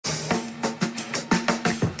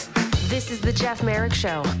This is the Jeff Merrick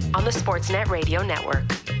Show on the Sportsnet Radio Network.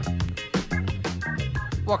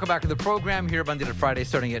 Welcome back to the program here Monday to Friday,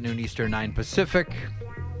 starting at noon Eastern, 9 Pacific.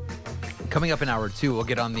 Coming up in hour two, we'll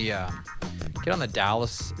get on the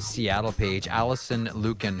Dallas Seattle page. Allison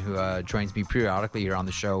Lucan, who joins me periodically here on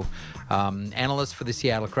the show, analyst for the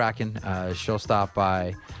Seattle Kraken. She'll stop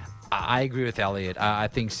by. I agree with Elliot. I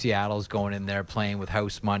think Seattle's going in there playing with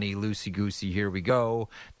house money, loosey-goosey, here we go.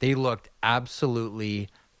 They looked absolutely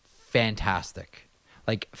fantastic.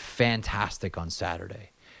 Like, fantastic on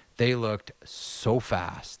Saturday. They looked so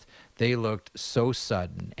fast. They looked so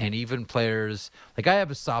sudden. And even players, like, I have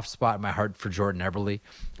a soft spot in my heart for Jordan Eberle.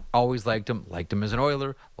 Always liked him as an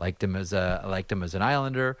Oiler, liked him as an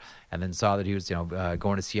Islander, and then saw that he was,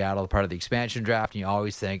 going to Seattle, part of the expansion draft. And you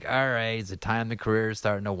always think, all right, it's a time the career is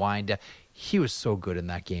starting to wind down. He was so good in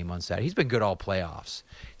that game on Saturday. He's been good all playoffs.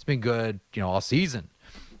 He's been good, all season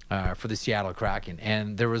for the Seattle Kraken.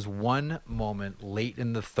 And there was one moment late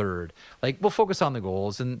in the third. Like, we'll focus on the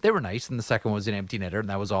goals, and they were nice. And the second was an empty netter, and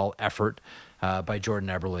that was all effort by Jordan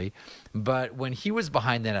Eberle. But when he was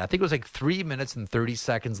behind the net, I think it was like 3 minutes and 30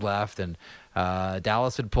 seconds left, and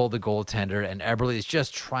Dallas had pulled the goaltender, and Eberle is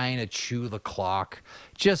just trying to chew the clock,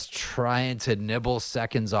 just trying to nibble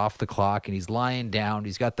seconds off the clock, and he's lying down.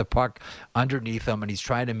 He's got the puck underneath him, and he's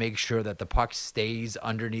trying to make sure that the puck stays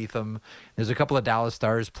underneath him. There's a couple of Dallas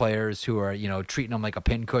Stars players who are, treating him like a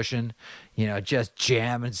pincushion, just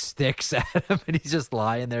jamming sticks at him, and he's just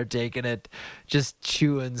lying there taking it, just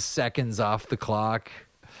chewing seconds off the clock.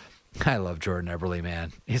 I love Jordan Eberle,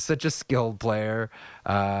 man. He's such a skilled player.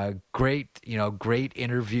 Great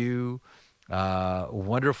interview.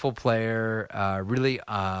 Wonderful player. Really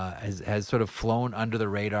has sort of flown under the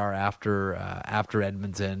radar after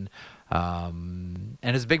Edmonton, and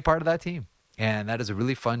is a big part of that team. And that is a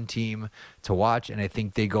really fun team to watch. And I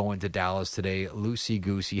think they go into Dallas today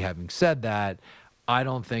loosey-goosey. Having said that, I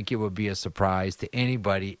don't think it would be a surprise to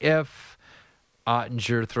anybody if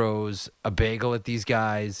Ottinger throws a bagel at these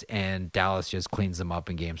guys and Dallas just cleans them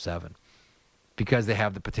up in Game 7. Because they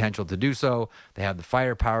have the potential to do so. They have the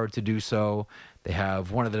firepower to do so. They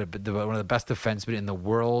have one of the best defensemen in the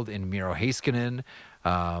world in Miro Heiskanen.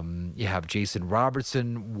 You have Jason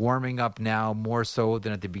Robertson warming up now more so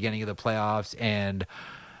than at the beginning of the playoffs. And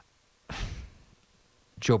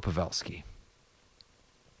Joe Pavelski.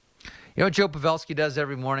 You know what Joe Pavelski does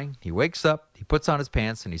every morning? He wakes up, he puts on his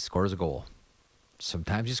pants, and he scores a goal.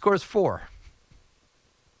 Sometimes he scores 4.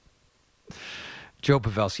 Joe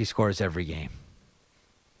Pavelski scores every game.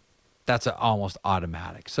 That's almost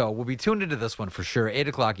automatic. So we'll be tuned into this one for sure. 8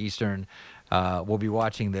 o'clock Eastern, we'll be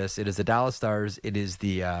watching this. It is the Dallas Stars. It is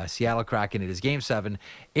the Seattle Kraken. It is Game 7.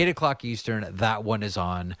 8 o'clock Eastern. That one is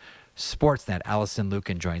on Sportsnet. Allison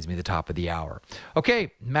Lucan joins me at the top of the hour.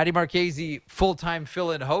 Okay, Maddie Marchese, full-time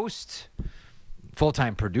fill-in host,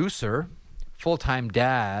 full-time producer, full-time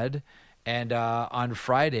dad, and on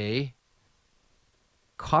Friday,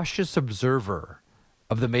 cautious observer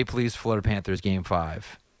of the Maple Leafs Florida Panthers Game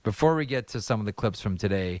 5. Before we get to some of the clips from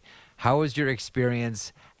today, how was your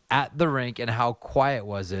experience at the rink, and how quiet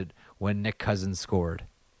was it when Nick Cousins scored?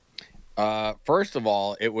 First of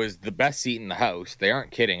all, it was the best seat in the house. They aren't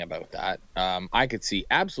kidding about that. I could see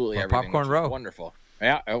absolutely everything. Popcorn row. Wonderful.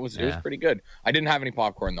 Yeah, it was pretty good. I didn't have any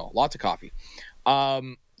popcorn though. Lots of coffee.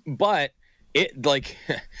 But it like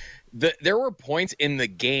there were points in the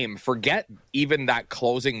game. Forget even that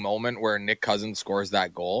closing moment where Nick Cousins scores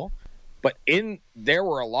that goal. But there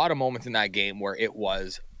were a lot of moments in that game where it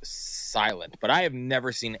was silent. But I have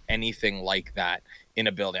never seen anything like that in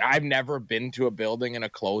a building. I've never been to a building in a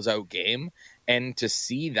closeout game. And to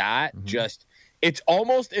see that, it's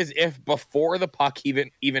almost as if before the puck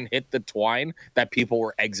even hit the twine that people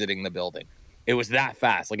were exiting the building. It was that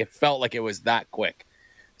fast. Like, it felt like it was that quick.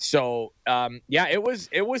 So,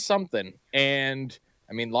 it was something. And,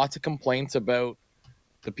 I mean, lots of complaints about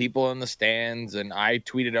the people in the stands, and I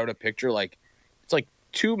tweeted out a picture, like, it's like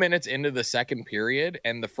 2 minutes into the second period,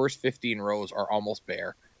 and the first 15 rows are almost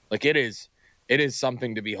bare. Like, it is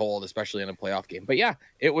something to behold, especially in a playoff game. But yeah,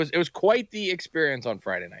 it was quite the experience on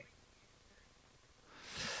Friday night.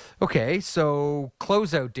 Okay, so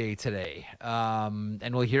closeout day today,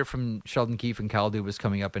 and we'll hear from Sheldon Keefe and Kyle Dubas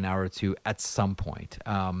coming up in an hour or two at some point.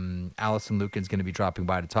 Allison Lucan's going to be dropping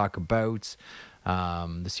by to talk about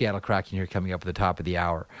the Seattle Kraken here coming up at the top of the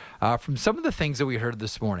hour. From some of the things that we heard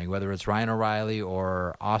this morning, whether it's Ryan O'Reilly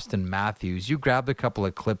or Austin Matthews, you grabbed a couple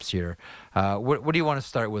of clips here. What do you want to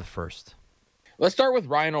start with first? Let's start with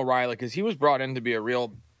Ryan O'Reilly, because he was brought in to be a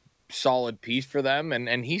real solid piece for them,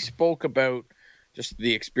 and he spoke about just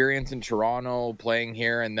the experience in Toronto, playing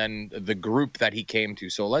here, and then the group that he came to.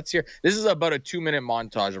 So let's hear. This is about a 2-minute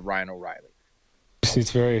montage of Ryan O'Reilly.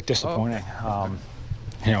 It's very disappointing.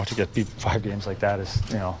 To get beat 5 games like that is,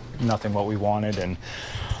 nothing what we wanted. And,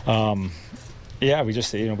 we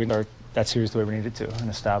just, we learned that series the way we needed to and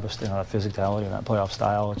established, that physicality and that playoff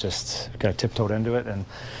style. Just kind of tiptoed into it and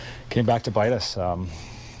came back to bite us.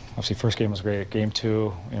 Obviously, first game was great. Game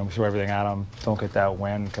 2, we threw everything at them. Don't get that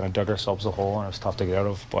win. Kind of dug ourselves a hole, and it was tough to get out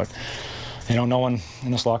of. But, no one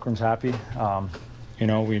in this locker room's happy.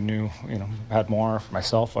 We knew, had more. For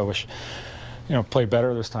myself, I wish, played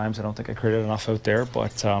better. There's times I don't think I created enough out there.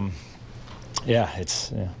 But,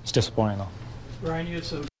 it's disappointing, though. Ryan, you had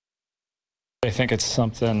some... I think it's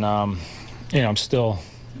something, I'm still,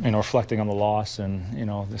 reflecting on the loss and,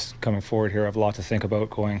 this coming forward here. I have a lot to think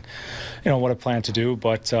about going, what I plan to do.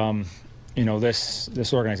 But,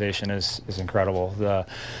 this organization is incredible.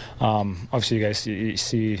 Obviously, you guys you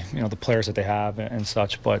see, the players that they have and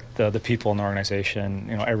such, but the people in the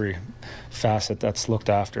organization, every facet that's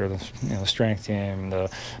looked after, the strength team,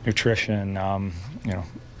 the nutrition,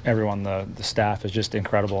 everyone, the staff is just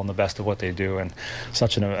incredible and the best of what they do, and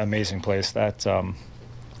such an amazing place that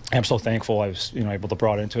I'm so thankful I was able to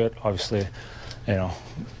brought into it. Obviously,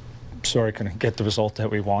 sorry couldn't get the result that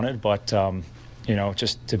we wanted, but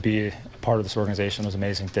just to be a part of this organization was an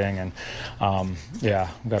amazing thing, and we've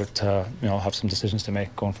got to have some decisions to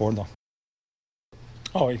make going forward though.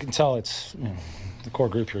 Oh, you can tell it's the core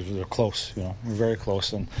group here, they're close. We're very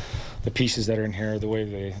close, and the pieces that are in here, the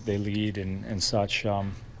way they lead and such.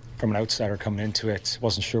 From an outsider coming into it,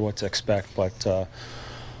 wasn't sure what to expect, but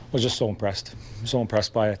was just so impressed. So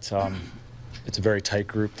impressed by it. It's a very tight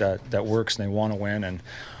group that works, and they want to win, and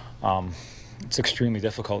it's extremely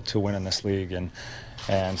difficult to win in this league, and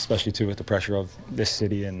especially too with the pressure of this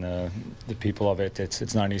city and the people of it.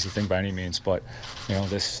 It's not an easy thing by any means, but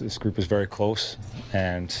this group is very close,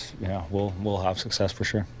 and we'll have success for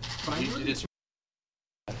sure.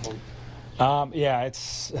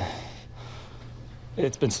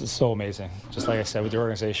 It's been so amazing. Just like I said, with the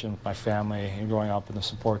organization, with my family, and growing up, and the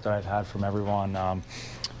support that I've had from everyone.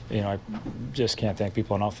 I just can't thank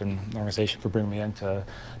people enough in the organization for bringing me in to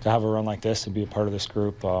have a run like this and be a part of this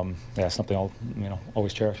group. It's something I'll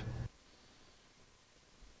always cherish.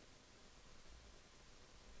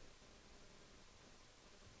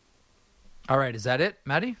 All right, is that it,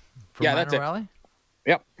 Maddie? From Ryan that's O'Reilly? It.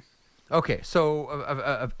 Yep. Okay, so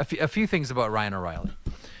a few things about Ryan O'Reilly.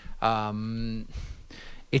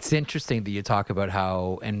 It's interesting that you talk about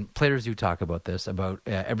how, and players do talk about this, about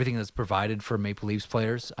everything that's provided for Maple Leafs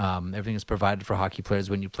players, everything that's provided for hockey players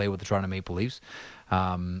when you play with the Toronto Maple Leafs.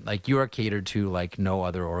 Like, you are catered to like no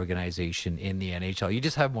other organization in the NHL. You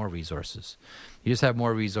just have more resources.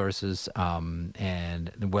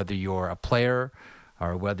 And whether you're a player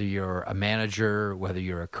or whether you're a manager, whether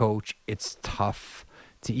you're a coach, it's tough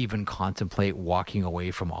to even contemplate walking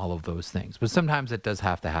away from all of those things. But sometimes it does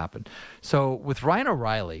have to happen. So with Ryan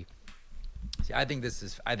O'Reilly, I think this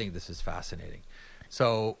is fascinating.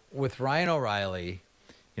 So with Ryan O'Reilly,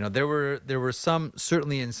 there were some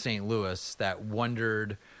certainly in St. Louis that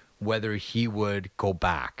wondered whether he would go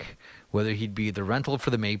back, whether he'd be the rental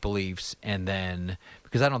for the Maple Leafs, and then,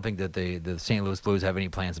 because I don't think that the St. Louis Blues have any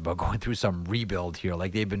plans about going through some rebuild here.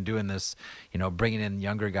 Like, they've been doing this, bringing in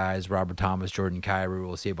younger guys, Robert Thomas, Jordan Kyrou.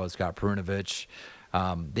 We'll see about Scott Perunovich.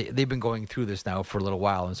 They've been going through this now for a little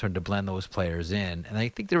while and starting to blend those players in. And I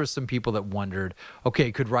think there were some people that wondered,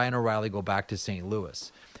 okay, could Ryan O'Reilly go back to St.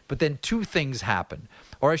 Louis? But then two things happened,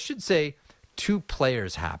 or I should say two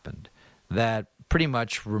players happened that pretty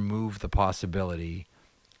much removed the possibility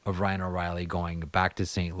of Ryan O'Reilly going back to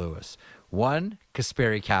St. Louis. One,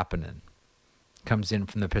 Kasperi Kapanen comes in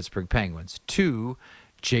from the Pittsburgh Penguins. Two,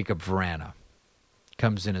 Jacob Vrana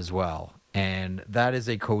comes in as well. And that is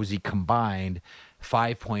a cozy combined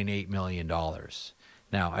 $5.8 million.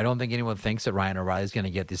 Now, I don't think anyone thinks that Ryan O'Reilly is going to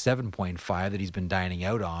get the 7.5 that he's been dining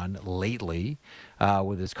out on lately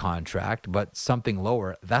with his contract, but something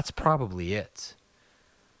lower, that's probably it.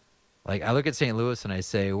 Like, I look at St. Louis and I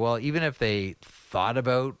say, well, even if they thought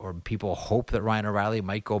about or people hope that Ryan O'Reilly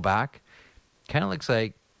might go back, kind of looks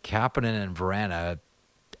like Kapanen and Vrana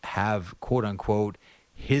have, quote-unquote,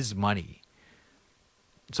 his money.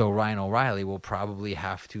 So Ryan O'Reilly will probably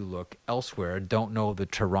have to look elsewhere. Don't know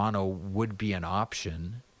that Toronto would be an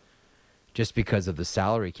option just because of the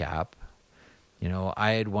salary cap.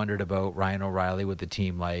 I had wondered about Ryan O'Reilly with a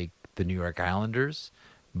team like the New York Islanders.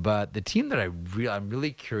 But the team that I'm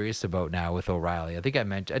really curious about now with O'Reilly, I think I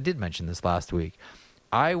did mention this last week.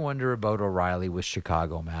 I wonder about O'Reilly with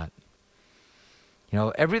Chicago, Matt.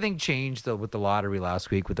 Everything changed though with the lottery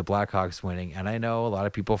last week with the Blackhawks winning, and I know a lot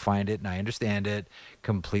of people find it, and I understand it,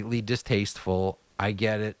 completely distasteful. I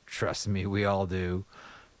get it. Trust me, we all do.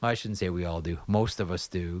 I shouldn't say we all do. Most of us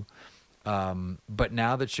do. But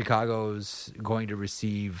now that Chicago's going to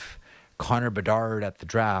receive Connor Bedard at the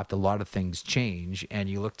draft, a lot of things change, and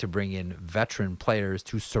you look to bring in veteran players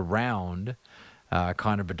to surround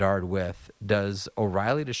Connor Bedard with. Does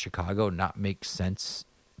O'Reilly to Chicago not make sense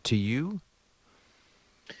to you?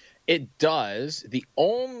 It does. The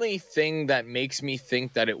only thing that makes me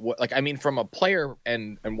think that it would, from a player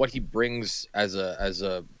and what he brings as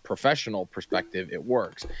a professional perspective, it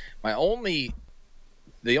works. The only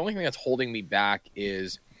thing that's holding me back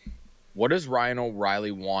is, what does Ryan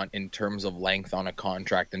O'Reilly want in terms of length on a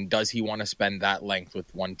contract, and does he want to spend that length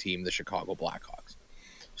with one team, the Chicago Blackhawks?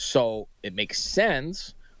 So it makes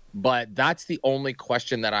sense. But that's the only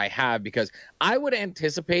question that I have, because I would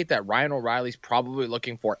anticipate that Ryan O'Reilly's probably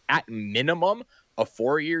looking for, at minimum, a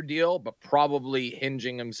 4-year deal, but probably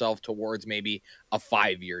hinging himself towards maybe a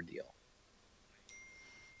 5-year deal.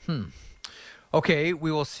 Okay,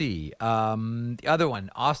 we will see. The other one,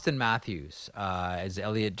 Austin Matthews, as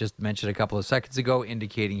Elliot just mentioned a couple of seconds ago,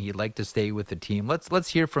 indicating he'd like to stay with the team. Let's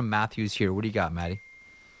hear from Matthews here. What do you got, Matty?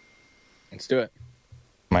 Let's do it.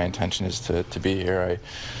 My intention is to be here.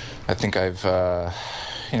 I think I've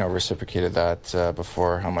reciprocated that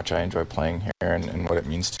before, how much I enjoy playing here and what it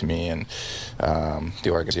means to me and the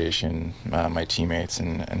organization, my teammates,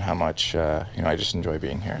 and how much I just enjoy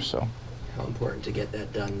being here. So, how important to get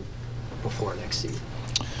that done before next season?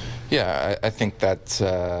 Yeah, I think that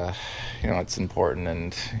it's important,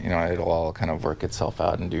 and it'll all kind of work itself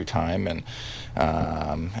out in due time, and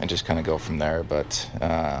just kind of go from there. But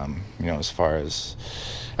as far as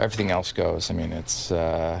everything else goes, I mean, it's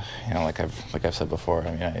like I've said before.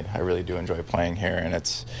 I mean, I really do enjoy playing here, and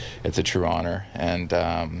it's a true honor. And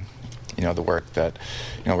the work that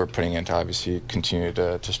we're putting in to obviously continue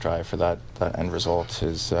to strive for that end result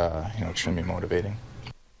is extremely motivating.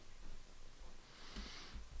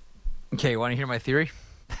 Okay, want to hear my theory?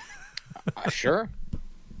 Sure.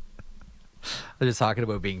 I was just talking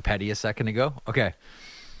about being petty a second ago. Okay.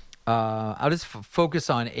 I'll just focus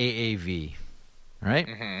on AAV, right?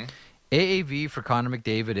 Mm-hmm. AAV for Connor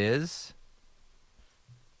McDavid is?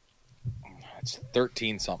 It's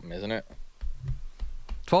 13 something, isn't it?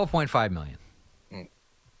 $12.5 million.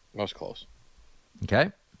 Most close.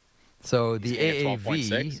 Okay. So the He's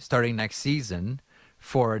AAV starting next season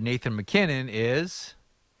for Nathan MacKinnon is?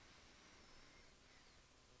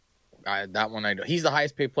 That one I know. He's the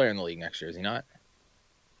highest paid player in the league next year, is he not?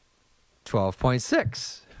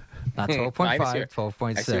 12.6. Not 12.5,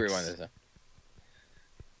 12.6. I see where you wanted to say.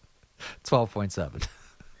 12.7.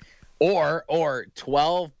 Or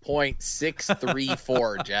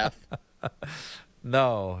 12.634, Jeff.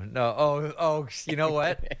 No. Oh, you know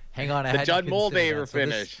what? Hang on. The Judd Moldaver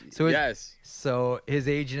finish. Yes. So his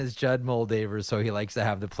agent is Judd Moldaver, so he likes to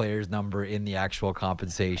have the player's number in the actual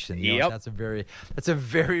compensation. Yep. That's a very,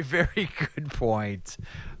 very, very good point.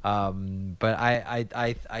 But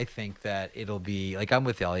I think that it'll be, like, I'm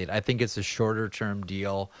with Elliot. I think it's a shorter term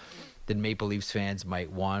deal than Maple Leafs fans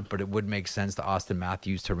might want, but it would make sense to Austin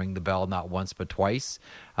Matthews to ring the bell not once but twice.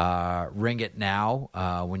 Ring it now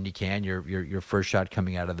when you can. Your first shot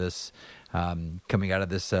coming out of this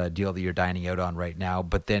deal that you're dining out on right now,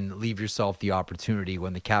 but then leave yourself the opportunity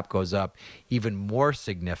when the cap goes up even more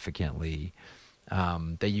significantly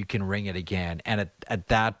that you can ring it again. And at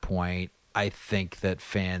that point, I think that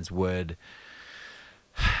fans would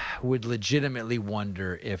legitimately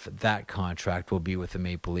wonder if that contract will be with the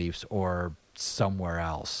Maple Leafs or somewhere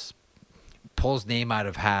else. Pulls name out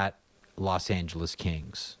of hat, Los Angeles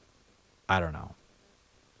Kings. I don't know.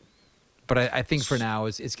 But I think for now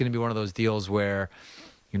it's going to be one of those deals where,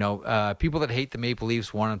 people that hate the Maple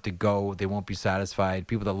Leafs want them to go. They won't be satisfied.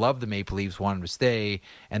 People that love the Maple Leafs want them to stay,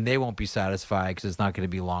 and they won't be satisfied because it's not going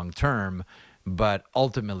to be long term. But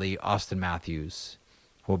ultimately, Austin Matthews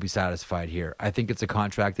will be satisfied here. I think it's a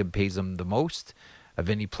contract that pays him the most of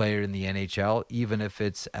any player in the NHL, even if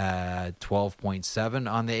it's 12.7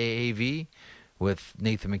 on the AAV, with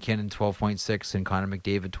Nathan MacKinnon 12.6 and Connor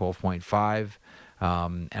McDavid 12.5.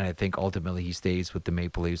 And I think ultimately he stays with the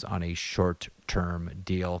Maple Leafs on a short-term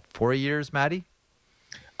deal. 4 years, Matty?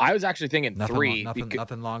 I was actually thinking three.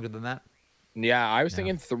 Nothing longer than that? Yeah, I was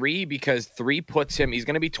thinking 3 because 3 puts him – he's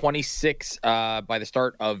going to be 26 by the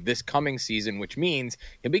start of this coming season, which means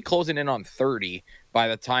he'll be closing in on 30 by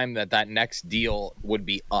the time that next deal would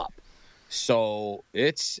be up. So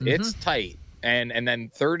it's tight. And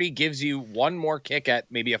then 30 gives you one more kick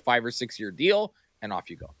at maybe a 5 or 6 year deal, and off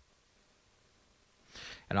you go.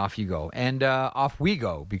 And off you go. And off we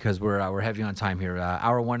go because we're heavy on time here.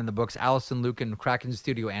 Hour 1 in the books. Allison Lukin, Kraken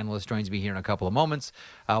studio analyst, joins me here in a couple of moments.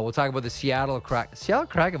 We'll talk about the Seattle Kraken. Seattle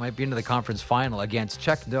Kraken might be into the conference final against,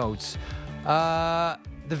 check notes, the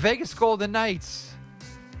Vegas Golden Knights.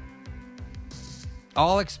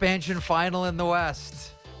 All expansion final in the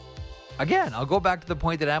West. Again, I'll go back to the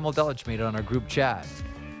point that Amel Delich made on our group chat.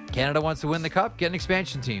 Canada wants to win the cup, get an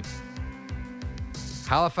expansion team.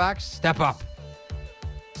 Halifax, step up.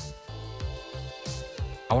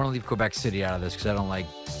 I want to leave Quebec City out of this because I don't like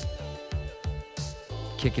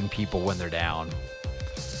kicking people when they're down.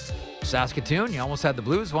 Saskatoon, you almost had the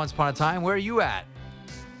Blues once upon a time. Where are you at?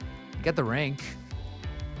 Get the rink.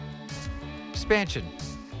 Expansion.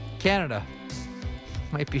 Canada.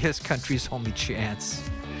 Might be his country's only chance.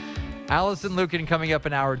 Allison Lukin coming up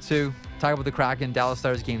in hour 2. Talk about the Kraken, Dallas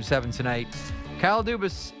Stars Game 7 tonight. Kyle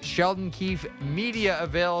Dubas, Sheldon Keefe, media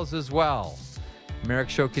avails as well.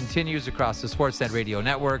 Merrick Show continues across the Sportsnet Radio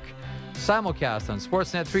Network. Simulcast on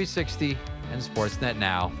Sportsnet 360 and Sportsnet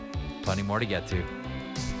Now. Plenty more to get to.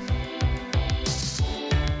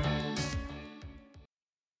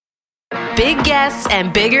 Big guests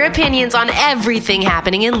and bigger opinions on everything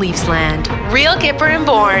happening in Leafsland. Real Kipper and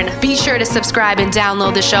Bourne. Be sure to subscribe and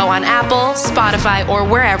download the show on Apple, Spotify, or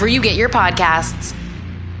wherever you get your podcasts.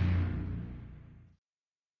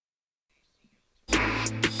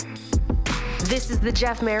 This is the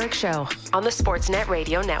Jeff Merrick Show on the Sportsnet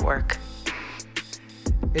Radio Network.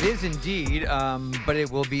 It is indeed, but it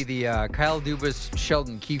will be the Kyle Dubas,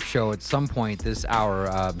 Sheldon Keefe show at some point this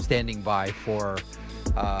hour, standing by for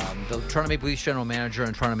the Toronto Maple Leafs general manager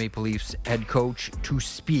and Toronto Maple Leafs head coach to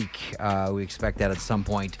speak. We expect that at some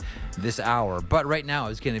point this hour. But right now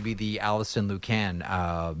is going to be the Allison Lukin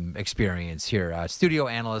experience here. Studio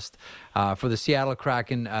analyst for the Seattle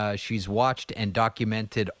Kraken. She's watched and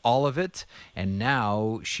documented all of it, and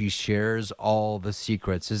now she shares all the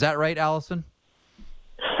secrets. Is that right, Allison?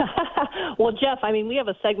 Well, Jeff, I mean, we have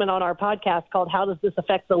a segment on our podcast called How Does This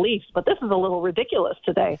Affect the Leafs? But this is a little ridiculous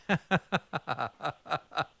today.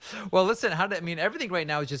 Well, listen, everything right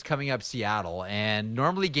now is just coming up Seattle. And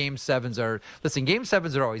normally Game 7s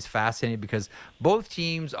are always fascinating because both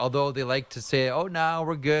teams, although they like to say, oh, no,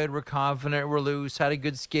 we're good, we're confident, we're loose, had a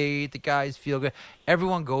good skate, the guys feel good.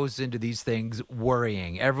 Everyone goes into these things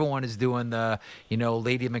worrying. Everyone is doing the,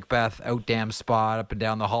 Lady Macbeth out damn spot up and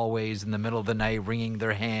down the hallways in the middle of the night, wringing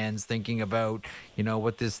their hands, thinking about,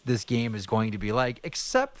 what this game is going to be like.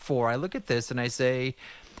 Except for, I look at this and I say,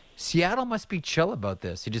 Seattle must be chill about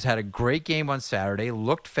this. He just had a great game on Saturday,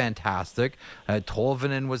 looked fantastic.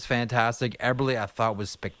 Tolvanen was fantastic. Eberle, I thought,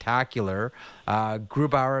 was spectacular.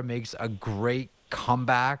 Grubauer makes a great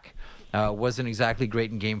comeback. Wasn't exactly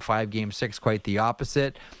great in Game 5, Game 6, quite the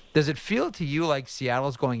opposite. Does it feel to you like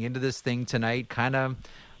Seattle's going into this thing tonight kind of,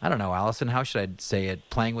 I don't know, Allison, how should I say it,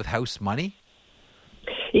 playing with house money?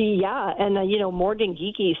 Yeah, and Morgan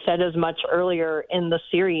Geekie said as much earlier in the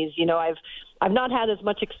series. I've not had as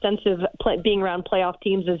much extensive being around playoff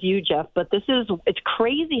teams as you, Jeff, but it's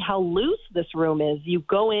crazy how loose this room is. You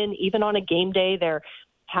go in, even on a game day, they're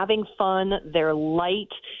having fun, they're light.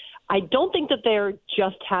 I don't think that they're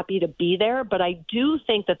just happy to be there, but I do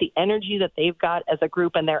think that the energy that they've got as a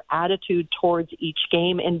group and their attitude towards each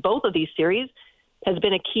game in both of these series has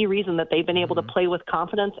been a key reason that they've been able to play with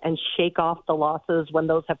confidence and shake off the losses when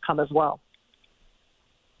those have come as well.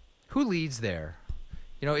 Who leads there?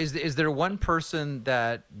 Is there one person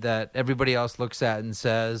that everybody else looks at and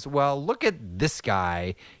says, well, look at this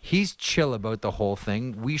guy. He's chill about the whole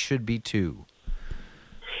thing. We should be too.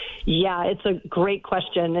 Yeah, it's a great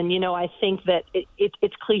question. And, I think that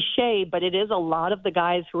it's cliche, but it is a lot of the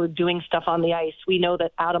guys who are doing stuff on the ice. We know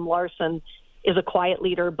that Adam Larsson is a quiet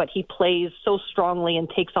leader, but he plays so strongly and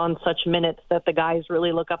takes on such minutes that the guys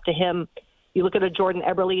really look up to him. You look at a Jordan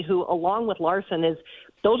Eberle, who, along with Larsson,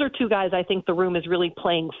 those are two guys I think the room is really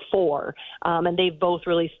playing for, and they've both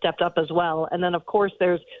really stepped up as well. And then, of course,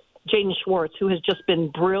 there's Jaden Schwartz, who has just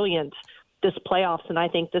been brilliant this playoffs, and I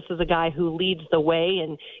think this is a guy who leads the way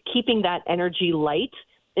and keeping that energy light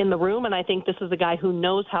in the room, and I think this is a guy who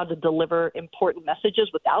knows how to deliver important messages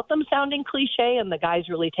without them sounding cliche, and the guys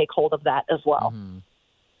really take hold of that as well. Mm-hmm.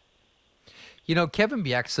 Kevin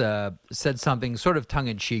Bieksa said something sort of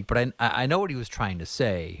tongue-in-cheek, but I know what he was trying to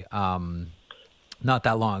say not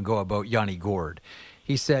that long ago about Yanni Gourde.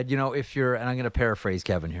 He said, if you're, and I'm going to paraphrase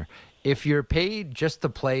Kevin here, if you're paid just to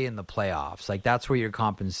play in the playoffs, like that's where your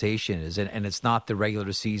compensation is, and it's not the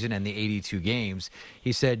regular season and the 82 games,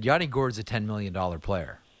 he said Yanni Gourde's a $10 million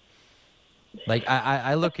player. Like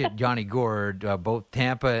I look at Yanni Gourde, both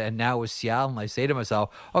Tampa and now with Seattle, and I say to myself,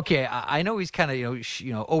 okay, I know he's kind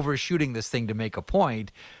of overshooting this thing to make a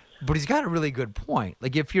point, but he's got a really good point.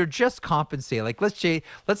 Like if you're just compensated, like let's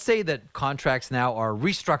say that contracts now are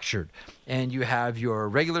restructured, and you have your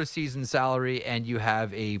regular season salary and you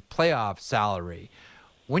have a playoff salary.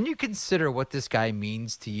 When you consider what this guy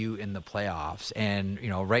means to you in the playoffs, and,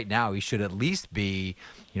 right now he should at least be,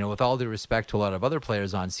 with all due respect to a lot of other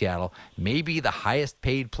players on Seattle, maybe the highest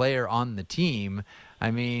paid player on the team.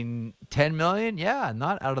 I mean, $10 million, yeah,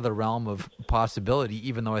 not out of the realm of possibility,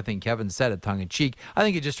 even though I think Kevin said it tongue in cheek. I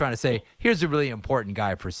think he's just trying to say, here's a really important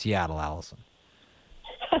guy for Seattle, Allison.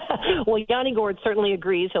 Well, Yanni Gourde certainly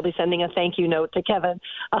agrees. He'll be sending a thank you note to Kevin.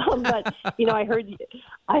 But I heard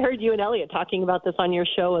you and Elliot talking about this on your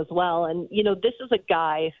show as well. And this is a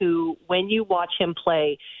guy who, when you watch him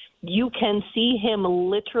play, you can see him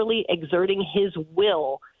literally exerting his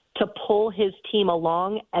will to pull his team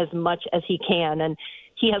along as much as he can. And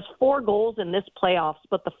he has 4 goals in this playoffs,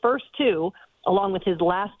 but the first 2, along with his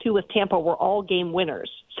last 2 with Tampa, were all game winners.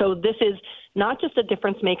 So this is not just a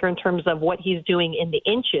difference maker in terms of what he's doing in the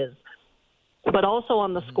inches, but also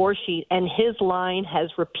on the score sheet. And his line has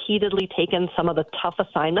repeatedly taken some of the tough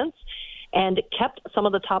assignments and kept some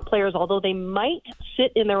of the top players, although they might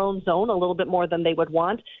sit in their own zone a little bit more than they would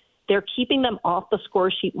want, they're keeping them off the score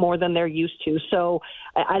sheet more than they're used to. So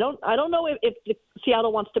I don't know if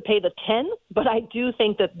Seattle wants to pay the 10, but I do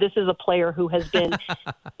think that this is a player who has been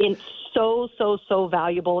so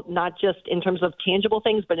valuable, not just in terms of tangible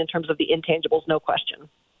things, but in terms of the intangibles, no question.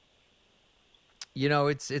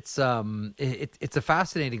 It's a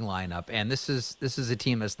fascinating lineup, and this is a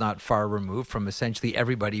team that's not far removed from essentially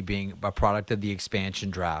everybody being a product of the expansion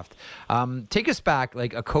draft. Take us back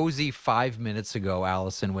like a cozy 5 minutes ago,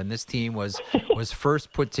 Allison, when this team was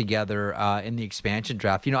first put together in the expansion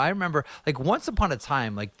draft. I remember like once upon a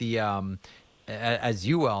time, like the as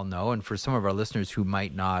you well know, and for some of our listeners who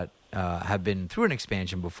might not have been through an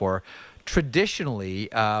expansion before. Traditionally,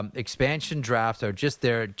 expansion drafts are just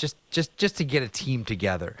there just to get a team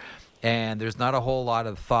together. And there's not a whole lot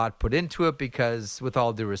of thought put into it because, with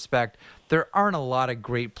all due respect, there aren't a lot of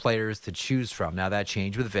great players to choose from. Now, that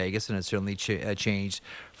changed with Vegas, and it certainly changed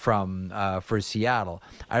for Seattle.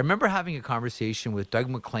 I remember having a conversation with Doug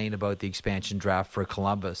McLean about the expansion draft for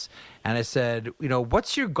Columbus. And I said,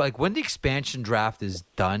 what's your, like, when the expansion draft is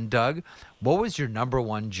done, Doug, what was your number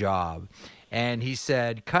one job? And he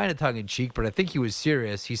said, kind of tongue-in-cheek, but I think he was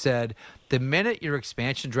serious. He said, the minute your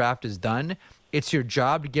expansion draft is done, it's your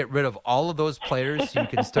job to get rid of all of those players so you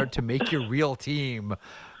can start to make your real team.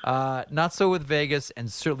 Not so with Vegas,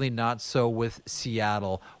 and certainly not so with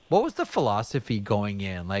Seattle. What was the philosophy going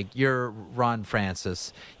in? Like, you're Ron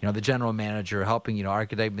Francis, the general manager, helping,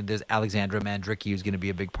 architect. There's Alexandra Mandrycky, who's going to be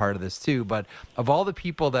a big part of this too. But of all the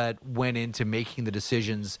people that went into making the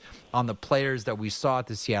decisions on the players that we saw at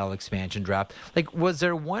the Seattle expansion draft, like, was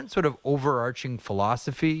there one sort of overarching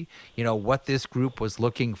philosophy, what this group was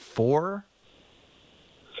looking for?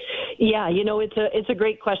 Yeah, it's a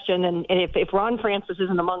great question, and if Ron Francis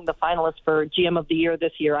isn't among the finalists for GM of the Year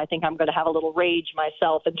this year, I think I'm going to have a little rage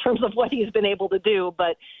myself in terms of what he's been able to do.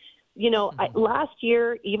 But last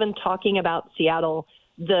year, even talking about Seattle,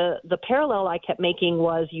 the parallel I kept making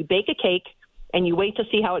was you bake a cake and you wait to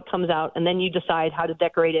see how it comes out, and then you decide how to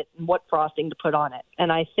decorate it and what frosting to put on it.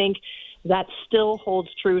 And I think that still holds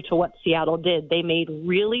true to what Seattle did. They made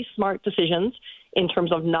really smart decisions in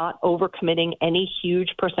terms of not overcommitting any huge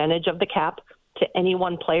percentage of the cap to any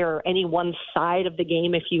one player or any one side of the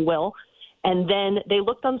game, if you will. And then they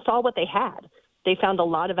looked and saw what they had. They found a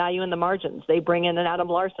lot of value in the margins. They bring in an Adam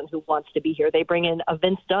Larson who wants to be here. They bring in a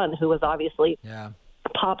Vince Dunn who was obviously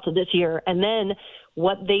popped this year. And then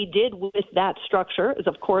what they did with that structure is,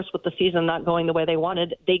 of course, with the season not going the way they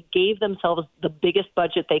wanted, they gave themselves the biggest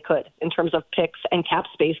budget they could in terms of picks and cap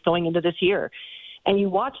space going into this year. And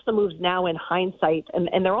you watch the moves now in hindsight,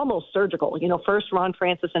 and they're almost surgical. First Ron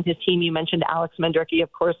Francis and his team, you mentioned Alex Mandrycky,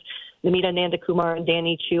 of course, Namita Nandakumar and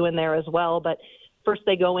Danny Chu in there as well. But first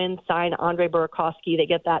they go in, sign Andre Burakovsky. They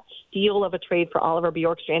get that steal of a trade for Oliver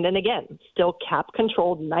Bjorkstrand. And again, still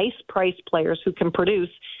cap-controlled, nice price players who can produce.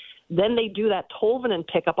 Then they do that Tolvanen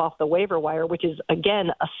pickup off the waiver wire, which is,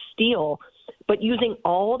 again, a steal, but using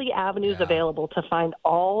all the avenues available to find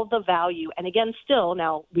all the value. And again, still,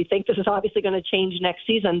 now we think this is obviously going to change next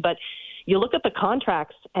season, but you look at the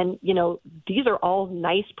contracts and, these are all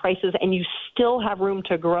nice prices and you still have room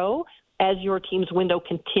to grow as your team's window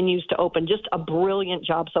continues to open. Just a brilliant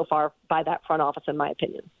job so far by that front office, in my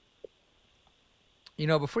opinion.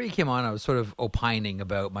 Before you came on, I was sort of opining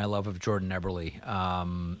about my love of Jordan Eberle.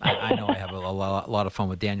 I know I have a lot of fun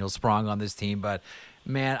with Daniel Sprong on this team, but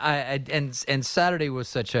man, and Saturday was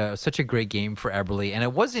such a great game for Eberle, and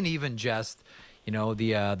it wasn't even just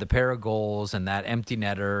the pair of goals and that empty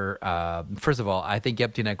netter. First of all, I think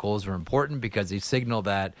empty net goals are important because they signal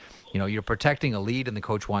that you're protecting a lead and the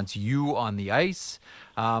coach wants you on the ice.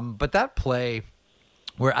 But that play,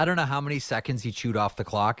 where I don't know how many seconds he chewed off the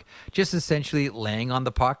clock, just essentially laying on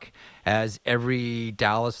the puck as every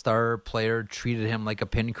Dallas Star player treated him like a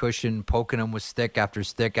pincushion, poking him with stick after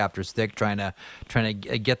stick after stick, trying to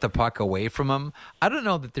get the puck away from him. I don't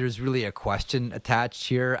know that there's really a question attached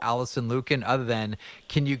here, Allison Lukin, other than,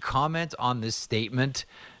 can you comment on this statement?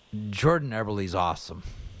 Jordan Eberle's awesome.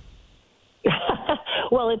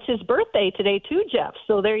 Well, it's his birthday today too, Jeff.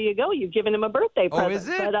 So there you go. You've given him a birthday present. Oh, is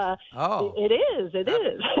it? But, it is. It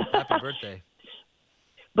is. Happy birthday.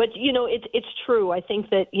 But, it's true. I think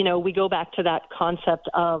that, we go back to that concept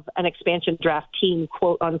of an expansion draft team,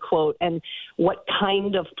 quote unquote, and what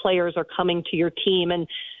kind of players are coming to your team. And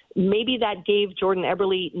maybe that gave Jordan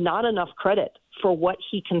Eberle not enough credit for what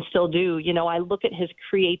he can still do. I look at his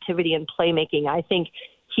creativity and playmaking. I think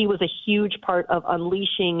he was a huge part of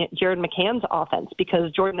unleashing Jared McCann's offense because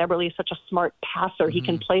Jordan Eberle is such a smart passer. He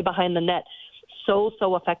can play behind the net so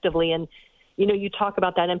effectively. And, you talk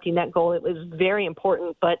about that empty net goal. It was very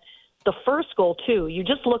important. But the first goal, too, you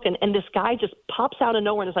just look and this guy just pops out of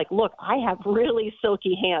nowhere and is like, look, I have really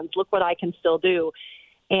silky hands. Look what I can still do.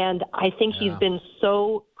 And I think he's been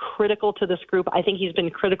so critical to this group. I think he's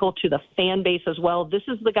been critical to the fan base as well. This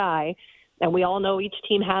is the guy. And we all know each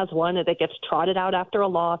team has one that gets trotted out after a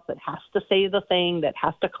loss, that has to say the thing, that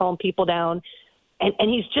has to calm people down. And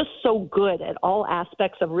he's just so good at all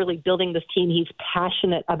aspects of really building this team. He's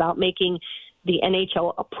passionate about making the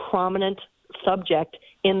NHL a prominent subject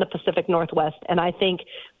in the Pacific Northwest. And I think,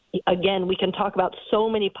 again, we can talk about so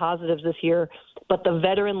many positives this year, but the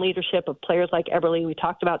veteran leadership of players like Eberle, we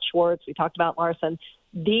talked about Schwartz, we talked about Larson,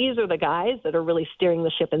 these are the guys that are really steering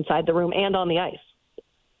the ship inside the room and on the ice.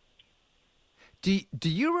 Do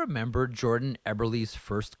you remember Jordan Eberle's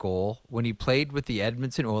first goal when he played with the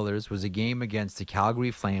Edmonton Oilers? Was a game against the Calgary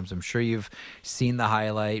Flames. I'm sure you've seen the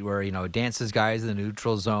highlight where dances guys in the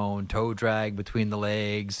neutral zone, toe drag between the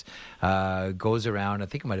legs, goes around. I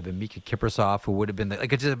think it might have been Mika Kiprusoff who would have been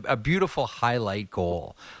it's just a beautiful highlight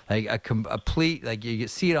goal, like a complete, like you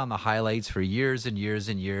see it on the highlights for years and years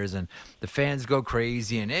and years, and the fans go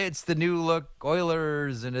crazy and it's the new look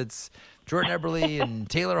Oilers and it's Jordan Eberle and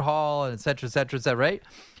Taylor Hall and et cetera, right?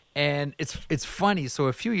 And it's funny. So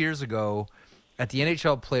a few years ago at the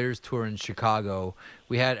NHL Players Tour in Chicago,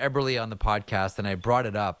 we had Eberle on the podcast and I brought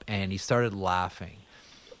it up and he started laughing.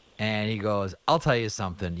 And he goes, I'll tell you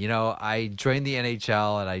something. I joined the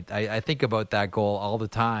NHL and I think about that goal all the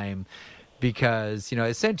time because,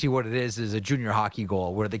 essentially what it is a junior hockey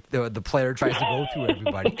goal where the player tries to go through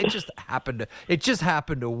everybody. It just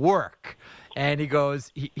happened to work. And he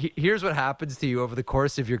goes, here's what happens to you over the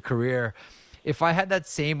course of your career. If I had that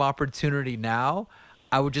same opportunity now,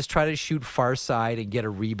 I would just try to shoot far side and get a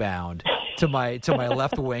rebound to my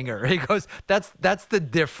left winger. He goes, that's the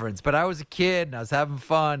difference. But I was a kid and I was having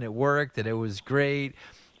fun. It worked and it was great.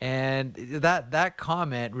 And that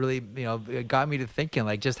comment really, it got me to thinking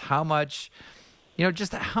like just how much the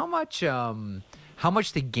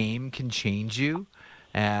game can change you.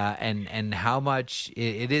 And how much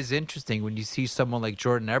it is interesting when you see someone like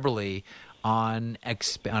Jordan Eberle on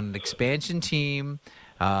an expansion team,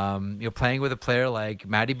 playing with a player like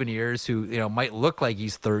Matty Beniers, who might look like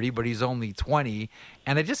he's 30, but he's only 20.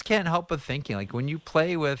 And I just can't help but thinking, like when you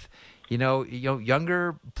play with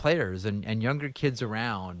younger players and younger kids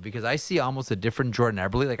around, because I see almost a different Jordan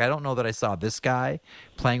Eberle. Like I don't know that I saw this guy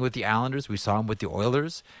playing with the Islanders. We saw him with the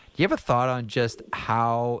Oilers. Do you have a thought on just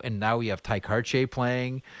how? And now we have Ty Karche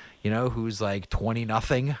playing, who's like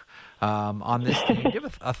 20-0 on this team. Do you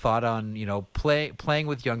have a thought on playing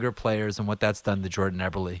with younger players and what that's done to Jordan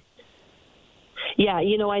Eberle? Yeah,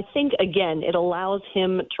 I think, again, it allows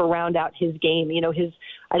him to round out his game.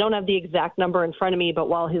 I don't have the exact number in front of me, but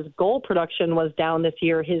while his goal production was down this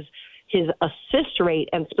year, his assist rate,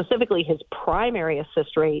 and specifically his primary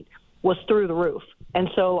assist rate, was through the roof. And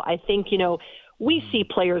so I think, we see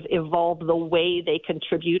players evolve the way they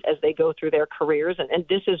contribute as they go through their careers, and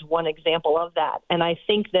this is one example of that. And I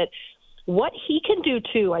think that what he can do,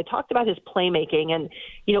 too, I talked about his playmaking, and,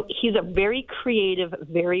 he's a very creative,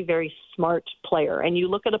 very, very smart player. And you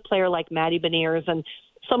look at a player like Matty Beniers, and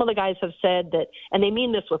some of the guys have said that, and they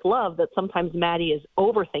mean this with love, that sometimes Matty is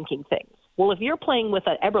overthinking things. Well, if you're playing with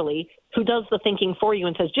an Eberle who does the thinking for you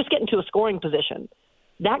and says, just get into a scoring position,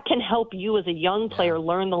 that can help you as a young player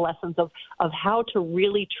learn the lessons of how to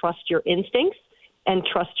really trust your instincts and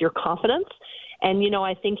trust your confidence. And,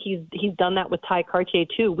 I think he's done that with Ty Cartier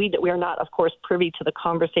too. We are not, of course, privy to the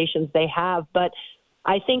conversations they have, but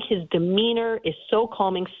I think his demeanor is so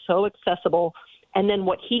calming, so accessible, and then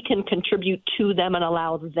what he can contribute to them and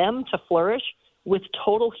allow them to flourish with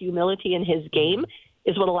total humility in his game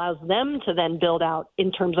is what allows them to then build out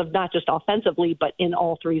in terms of not just offensively, but in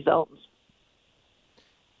all three zones.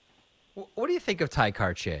 What do you think of Ty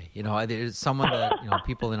Cartier? There's someone that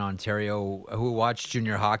people in Ontario who watch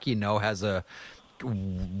junior hockey know has a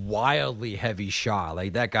wildly heavy shot.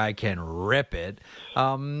 Like, that guy can rip it.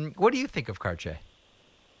 What do you think of Cartier?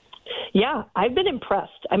 Yeah, I've been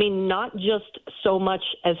impressed. I mean, not just so much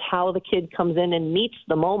as how the kid comes in and meets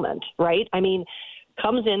the moment, right? I mean,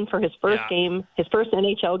 comes in for his first game, his first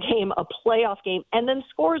NHL game, a playoff game, and then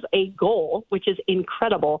scores a goal, which is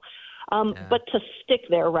incredible. But to stick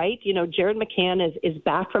there, right? Jared McCann is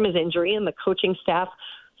back from his injury, and the coaching staff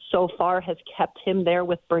so far has kept him there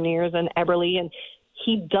with Berners and Eberle, and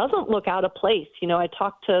he doesn't look out of place. I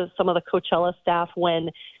talked to some of the Coachella staff when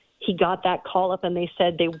he got that call up, and they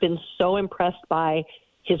said they've been so impressed by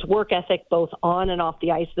his work ethic, both on and off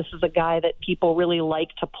the ice. This is a guy that people really like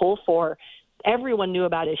to pull for. Everyone knew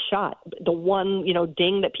about his shot. The one,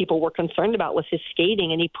 ding that people were concerned about was his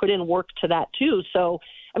skating, and he put in work to that too. So,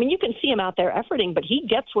 I mean, you can see him out there efforting, but he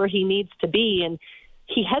gets where he needs to be, and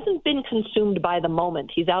he hasn't been consumed by the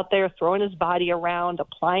moment. He's out there throwing his body around,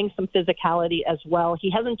 applying some physicality as well.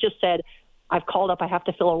 He hasn't just said, I've called up, I have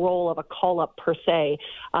to fill a role of a call-up per se.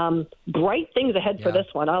 Bright things ahead for this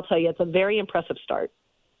one. I'll tell you, it's a very impressive start.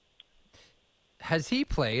 Has he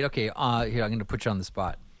played? Okay, here, I'm going to put you on the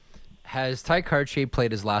spot. Has Ty Cartier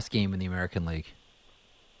played his last game in the American League?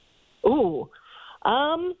 Ooh.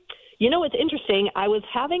 It's interesting. I was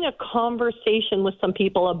having a conversation with some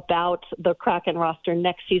people about the Kraken roster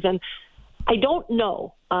next season. I don't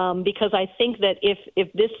know, because I think that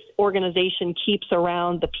if this organization keeps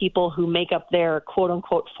around the people who make up their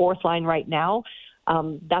quote-unquote fourth line right now,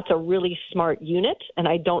 that's a really smart unit, and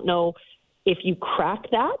I don't know if you crack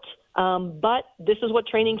that. But this is what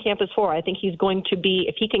training camp is for. I think he's going to be,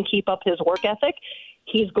 if he can keep up his work ethic,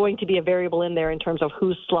 he's going to be a variable in there in terms of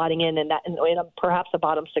who's slotting in perhaps a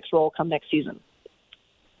bottom six role come next season.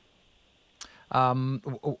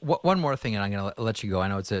 One more thing, and I'm going to let you go. I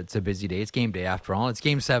know it's a busy day. It's game day after all. It's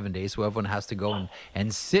Game 7 day, so everyone has to go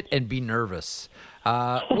and sit and be nervous.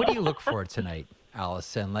 What do you look for tonight,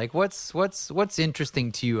 Allison? Like, what's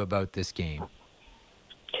interesting to you about this game?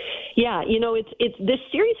 Yeah, it's this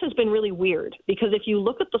series has been really weird because if you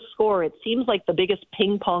look at the score, it seems like the biggest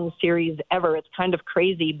ping pong series ever. It's kind of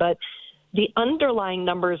crazy, but the underlying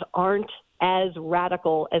numbers aren't as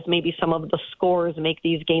radical as maybe some of the scores make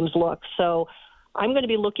these games look. So I'm going to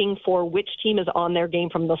be looking for which team is on their game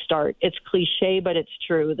from the start. It's cliche, but it's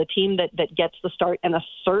true. The team that gets the start and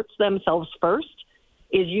asserts themselves first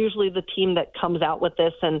is usually the team that comes out with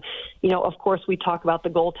this. And, of course, we talk about the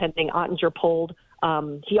goaltending. Ottinger pulled.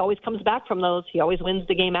 He always comes back from those. He always wins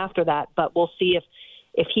the game after that. But we'll see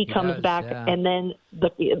if he comes back. Yeah. And then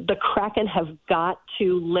the Kraken have got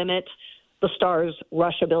to limit the Stars'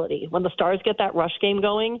 rush ability. When the Stars get that rush game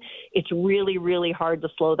going, it's really, really hard to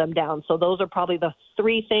slow them down. So those are probably the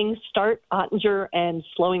three things: start, Ottinger, and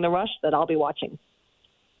slowing the rush that I'll be watching.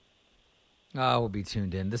 We'll be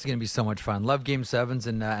tuned in. This is going to be so much fun. Love Game 7s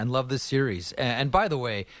and love this series. And by the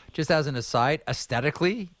way, just as an aside,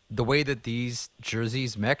 aesthetically, the way that these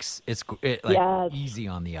jerseys mix, it's easy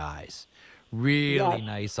on the eyes. Really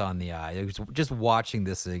nice on the eye. Just watching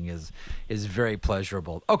this thing is very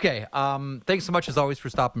pleasurable. Okay, thanks so much as always for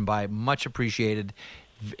stopping by. Much appreciated.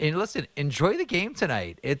 And listen, enjoy the game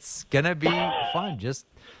tonight. It's going to be fun. Just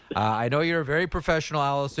I know you're a very professional,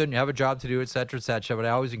 Allison. You have a job to do, et cetera, but I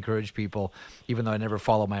always encourage people, even though I never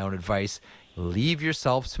follow my own advice, leave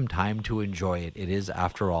yourself some time to enjoy it. It is,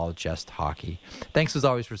 after all, just hockey. Thanks as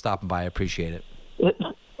always for stopping by. I appreciate it.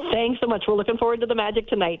 Thanks so much. We're looking forward to the Magic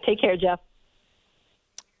tonight. Take care, Jeff.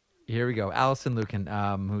 Here we go. Allison Lucan,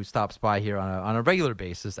 who stops by here on a regular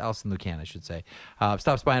basis. Allison Lucan, I should say.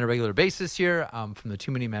 Stops by on a regular basis here from the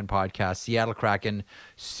Too Many Men podcast. Seattle Kraken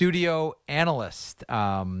studio analyst.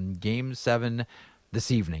 Game 7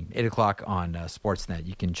 this evening, 8 o'clock on Sportsnet.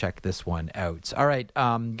 You can check this one out. All right.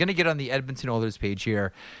 Going to get on the Edmonton Oilers page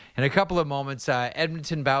here in a couple of moments.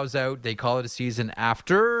 Edmonton bows out. They call it a season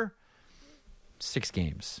after 6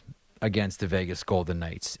 games against the Vegas Golden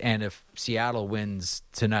Knights. And if Seattle wins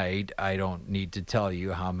tonight, I don't need to tell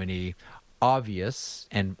you how many obvious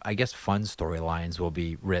and I guess fun storylines will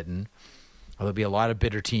be written there'll be a lot of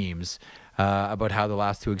bitter teams about how the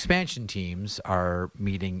last two expansion teams are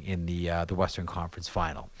meeting in the Western Conference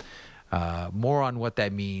Final. More on what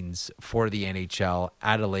that means for the NHL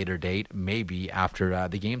at a later date, maybe after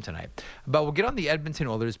the game tonight. But we'll get on the Edmonton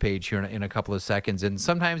Oilers page here in a couple of seconds. And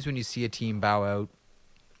sometimes when you see a team bow out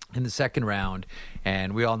in the second round,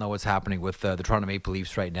 and we all know what's happening with the Toronto Maple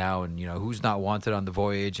Leafs right now, and who's not wanted on the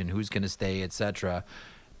voyage and who's going to stay, etc.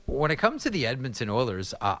 When it comes to the Edmonton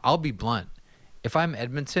Oilers, I'll be blunt. If I'm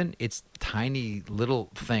Edmonton, it's tiny little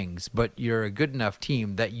things, but you're a good enough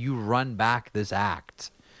team that you run back this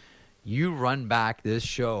act. You run back this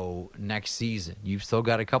show next season. You've still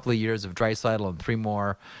got a couple of years of Draisaitl and 3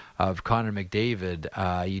 more of Connor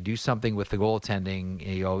McDavid. You do something with the goaltending.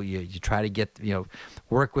 You try to get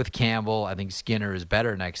work with Campbell. I think Skinner is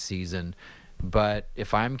better next season. But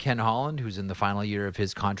if I'm Ken Holland, who's in the final year of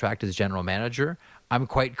his contract as general manager, I'm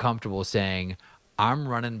quite comfortable saying I'm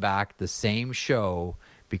running back the same show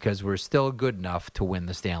because we're still good enough to win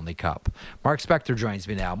the Stanley Cup. Mark Spector joins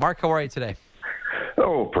me now. Mark, how are you today?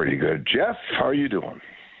 Oh, pretty good. Jeff, how are you doing?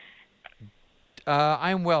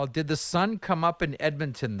 I'm well. Did the sun come up in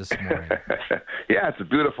Edmonton this morning? Yeah, it's a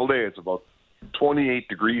beautiful day. It's about 28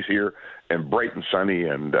 degrees here and bright and sunny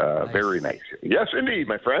and nice. Very nice. Yes, indeed,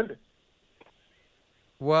 my friend.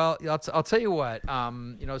 Well, I'll tell you what. So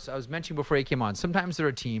I was mentioning before you came on. Sometimes there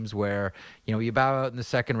are teams where you bow out in the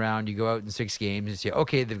second round, you go out in 6 games, and you say,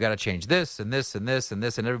 okay, they've got to change this and this and this and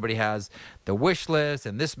this, and everybody has the wish list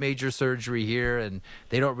and this major surgery here, and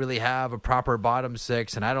they don't really have a proper bottom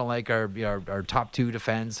 6, and I don't like our top 2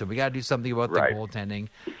 defense, and we got to do something about the goaltending.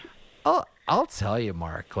 I'll tell you,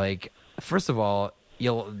 Mark. Like, first of all,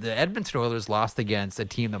 the Edmonton Oilers lost against a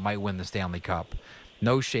team that might win the Stanley Cup.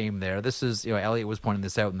 No shame there. This is, Elliot was pointing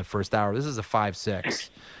this out in the first hour. This is a 5-6.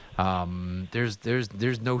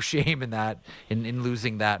 There's no shame in that, in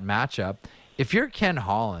losing that matchup. If you're Ken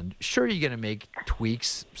Holland, sure, you're going to make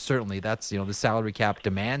tweaks. Certainly, that's, the salary cap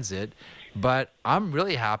demands it. But I'm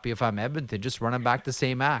really happy if I'm Edmonton, just running back the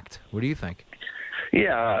same act. What do you think?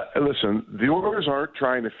 Yeah, listen, the Oilers aren't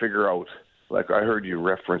trying to figure out, like I heard you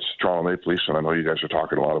reference Toronto Maple Leafs, and I know you guys are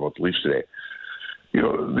talking a lot about the Leafs today. The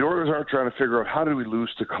Oilers aren't trying to figure out how did we lose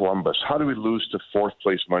to Columbus? How did we lose to 4th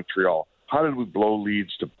place Montreal? How did we blow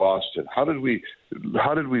leads to Boston? How did we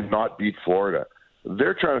not beat Florida?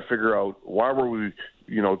 They're trying to figure out why were we,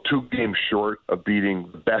 2 games short of beating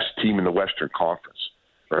the best team in the Western Conference,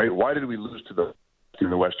 right? Why did we lose to the team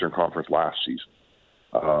in the Western Conference last season?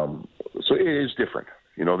 So it is different.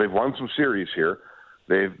 They've won some series here.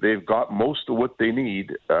 They've got most of what they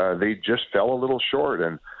need. They just fell a little short,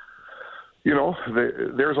 and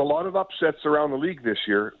there's a lot of upsets around the league this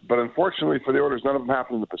year, but unfortunately for the Oilers, none of them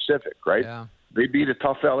happened in the Pacific, right? Yeah. They beat a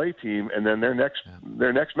tough LA team, and then their next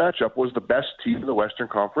matchup was the best team in the Western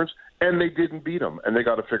Conference, and they didn't beat them, and they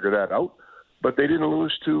got to figure that out. But they didn't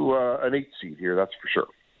lose to an 8 seed here, that's for sure.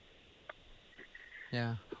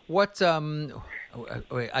 Yeah. What?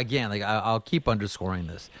 Again, I'll keep underscoring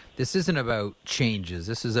this. This isn't about changes.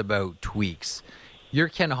 This is about tweaks. You're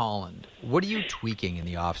Ken Holland. What are you tweaking in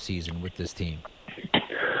the offseason with this team?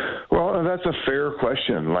 Well, that's a fair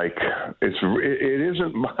question. It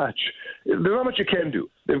isn't much. There's not much you can do.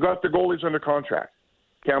 They've got their goalies under contract,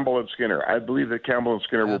 Campbell and Skinner. I believe that Campbell and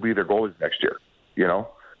Skinner will be their goalies next year.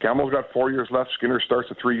 Campbell's got 4 years left. Skinner starts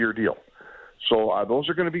a 3-year deal. So those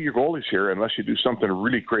are going to be your goalies here unless you do something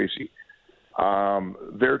really crazy.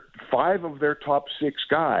 They're 5 of their top 6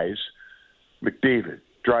 guys, McDavid,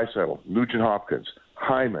 Draisaitl, Nugent-Hopkins,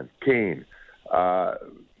 Hyman, Kane,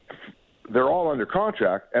 they're all under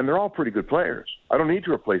contract, and they're all pretty good players. I don't need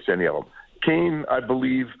to replace any of them. Kane, I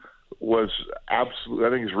believe, was absolutely – I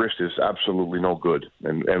think his wrist is absolutely no good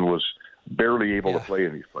and was barely able to play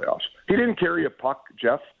in these playoffs. He didn't carry a puck,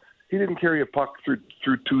 Jeff. He didn't carry a puck through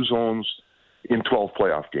 2 zones in 12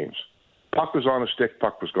 playoff games. Puck was on a stick,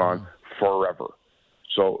 puck was gone forever.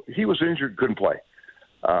 So he was injured, couldn't play.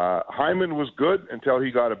 Hyman was good until he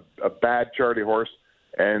got a bad Charlie horse,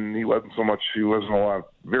 and he wasn't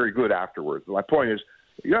very good afterwards. My point is,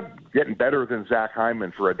 you're not getting better than Zach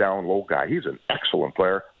Hyman for a down low guy. He's an excellent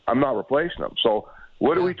player. I'm not replacing him. So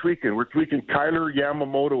what are we tweaking? We're tweaking Kyler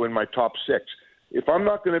Yamamoto in my top 6. If I'm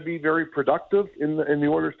not going to be very productive in the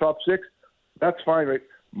Oilers' top 6, that's fine, right?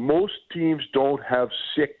 Most teams don't have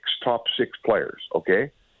 6 top 6 players,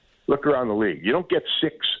 okay? Look around the league. You don't get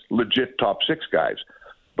 6 legit top 6 guys.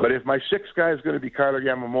 But if my 6th guy is going to be Kyler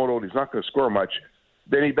Yamamoto and he's not going to score much,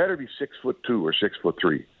 then he better be 6'2" or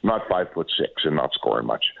 6'3", not 5'6" and not scoring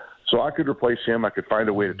much. So I could replace him. I could find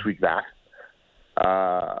a way to tweak that.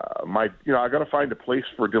 I got to find a place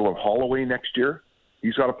for Dylan Holloway next year.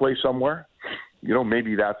 He's got to play somewhere.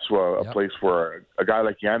 maybe that's a place where a guy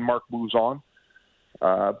like Janmark moves on.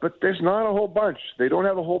 But there's not a whole bunch. They don't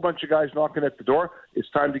have a whole bunch of guys knocking at the door. It's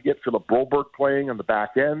time to get Philip Broberg playing on the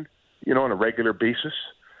back end, on a regular basis.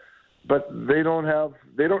 But they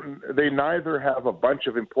neither have a bunch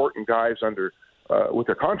of important guys with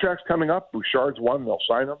their contracts coming up. Bouchard's one, they'll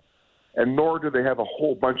sign him. And nor do they have a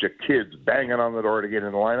whole bunch of kids banging on the door to get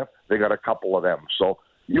in the lineup. They got a couple of them. So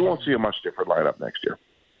you won't see a much different lineup next year.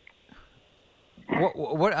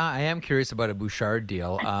 What I am curious about a Bouchard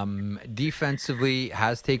deal. Defensively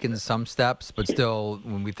has taken some steps, but still,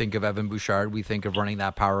 when we think of Evan Bouchard, we think of running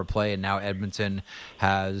that power play, and now Edmonton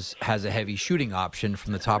has a heavy shooting option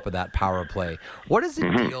from the top of that power play. What does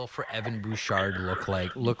a deal for Evan Bouchard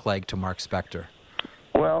look like to Mark Spector?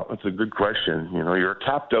 Well, it's a good question. You're a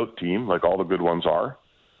tapped out team, like all the good ones are.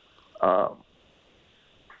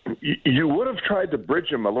 You would have tried to bridge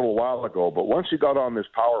him a little while ago, but once he got on this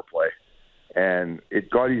power play, and it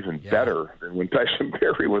got even better than when Tyson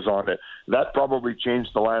Barrie was on it. That probably changed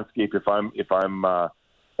the landscape. If I'm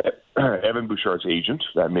Evan Bouchard's agent,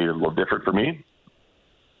 that made it a little different for me.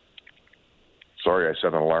 Sorry, I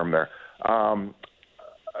set an alarm there.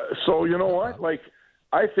 So you know what?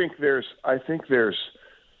 I think there's.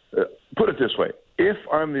 Put it this way: if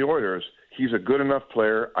I'm the Oilers, he's a good enough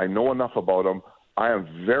player. I know enough about him. I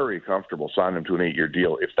am very comfortable signing him to an 8-year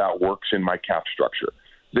deal if that works in my cap structure.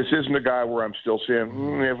 This isn't a guy where I'm still saying,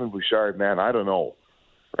 Evan Bouchard, man, I don't know,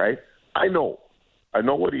 right? I know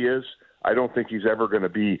what he is. I don't think he's ever going to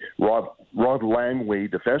be Rod Langway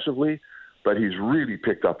defensively, but he's really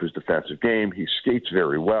picked up his defensive game. He skates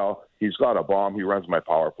very well. He's got a bomb. He runs my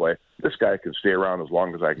power play. This guy can stay around as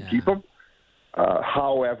long as I can keep him.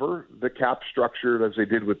 However, the cap structure, as they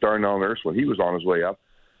did with Darnell Nurse when he was on his way up,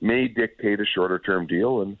 may dictate a shorter-term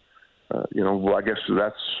deal. And, I guess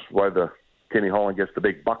that's why Kenny Holland gets the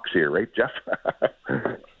big bucks here, right, Jeff?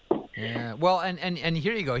 Yeah. Well, and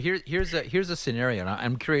here you go. Here's a scenario. Now,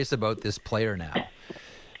 I'm curious about this player now.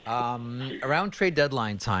 Around trade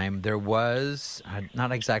deadline time, there was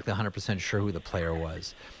not exactly 100% sure who the player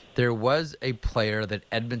was. There was a player that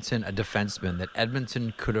a defenseman that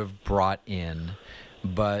Edmonton could have brought in,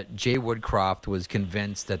 but Jay Woodcroft was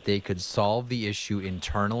convinced that they could solve the issue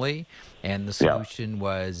internally, and the solution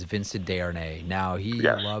was Vincent Desharnais. Now, he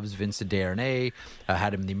loves Vincent Desharnais,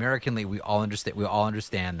 had him in the American League. We all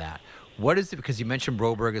understand that. What is it? Because you mentioned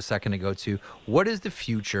Broberg a second ago too. What is the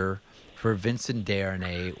future for Vincent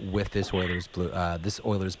Desharnais with this Oilers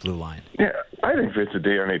blue line? Yeah, I think Vincent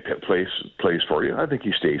Desharnais plays for you. I think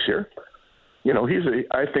he stays here.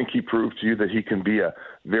 I think he proved to you that he can be a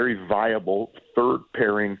very viable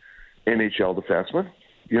third-pairing NHL defenseman.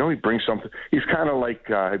 He brings something. He's kind of like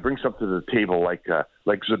he brings something to the table, like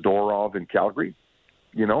Zadorov in Calgary.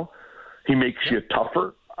 He makes you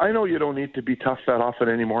tougher. I know you don't need to be tough that often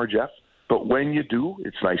anymore, Jeff, but when you do,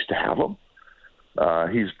 it's nice to have him.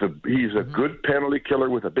 He's a good penalty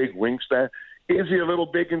killer with a big wingspan. Is he a little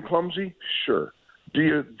big and clumsy? Sure. Do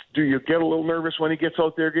you get a little nervous when he gets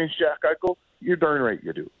out there against Jack Eichel? You're darn right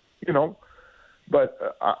you do. But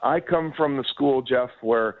I come from the school, Jeff,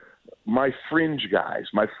 where my fringe guys,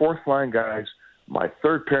 my fourth-line guys, my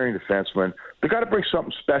third-pairing defensemen, they got to bring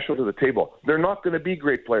something special to the table. They're not going to be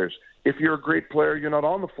great players. If you're a great player, you're not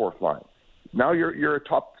on the fourth line. Now you're a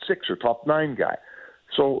top 6 or top 9 guy.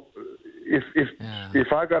 So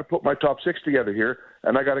if I got to put my top 6 together here,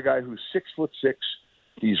 and I got a guy who's 6'6",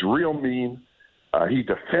 he's real mean. He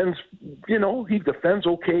defends, he defends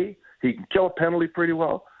okay. He can kill a penalty pretty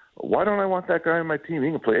well. Why don't I want that guy on my team? He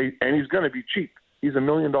can play, and he's going to be cheap. He's $1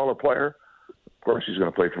 million player. Of course, he's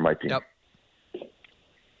going to play for my team. Yep.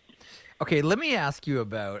 Okay, let me ask you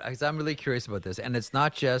because I'm really curious about this, and it's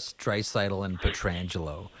not just Draisaitl and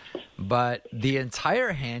Pietrangelo, but the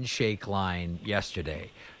entire handshake line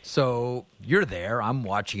yesterday. So you're there. I'm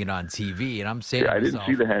watching it on TV, and I'm saying, I didn't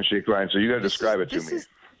see the handshake line, so you got to describe it to me.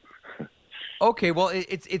 Okay, well,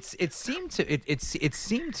 it seemed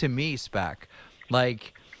to me, Spec,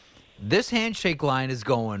 like this handshake line is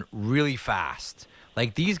going really fast.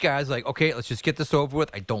 Like these guys, okay, let's just get this over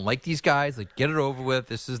with. I don't like these guys. Get it over with.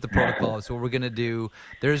 This is the protocol. That's what we're gonna do.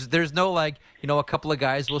 There's no a couple of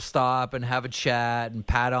guys will stop and have a chat and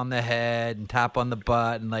pat on the head and tap on the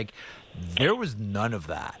butt and there was none of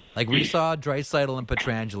that. We saw Draisaitl and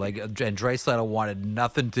Pietrangelo, and Draisaitl wanted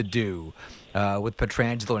nothing to do with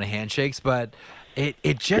Pietrangelo and handshakes, but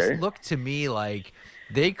it just looked to me like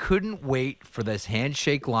they couldn't wait for this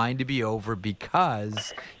handshake line to be over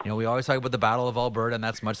because, we always talk about the Battle of Alberta, and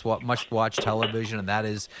that's much-watched television, and that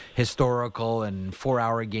is historical and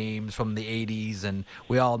 4-hour games from the 80s, and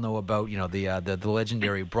we all know about, the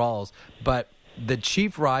legendary brawls. But the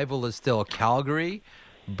chief rival is still Calgary,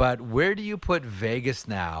 but where do you put Vegas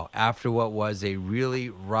now after what was a really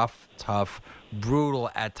rough, tough, brutal,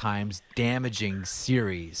 at times damaging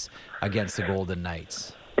series against the Golden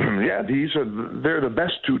Knights? Yeah, they're the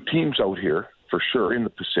best two teams out here for sure in the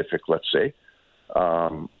Pacific, let's say.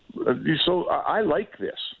 So I like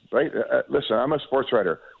this, right? Listen, I'm a sports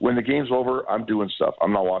writer. When the game's over, I'm doing stuff.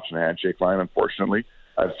 I'm not watching the handshake line, unfortunately.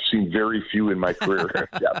 I've seen very few in my career.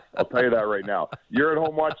 Yeah, I'll tell you that right now. You're at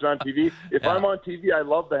home watching on TV. If I'm on TV, I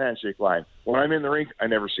love the handshake line. When I'm in the rink, I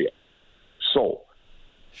never see it. So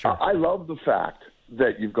I love the fact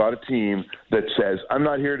that you've got a team that says, I'm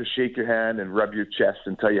not here to shake your hand and rub your chest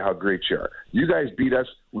and tell you how great you are. You guys beat us.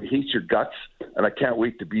 We hate your guts, and I can't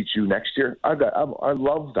wait to beat you next year. I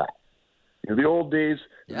love that. In the old days,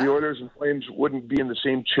 the Oilers and Flames wouldn't be in the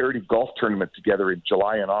same charity golf tournament together in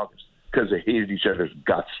July and August because they hated each other's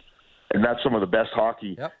guts. And that's some of the best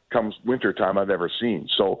hockey comes wintertime I've ever seen.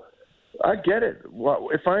 So I get it. Well,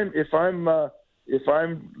 if I'm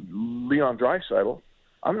Leon Draisaitl,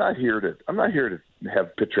 I'm not here to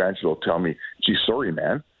have Pietrangelo tell me, gee, sorry,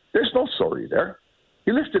 man. There's no sorry there.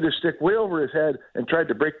 He lifted his stick way over his head and tried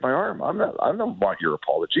to break my arm. I don't want your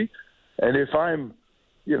apology. And if I'm,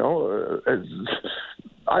 that's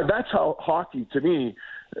how hockey, to me,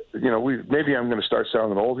 maybe I'm going to start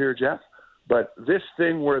sounding old here, Jeff, but this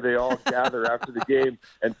thing where they all gather after the game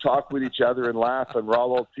and talk with each other and laugh and we're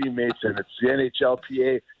all old teammates and it's the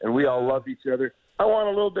NHLPA and we all love each other. I want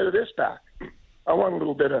a little bit of this back. I want a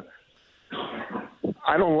little bit of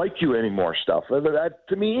I don't like you anymore stuff. That,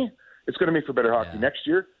 to me, it's going to make for better hockey next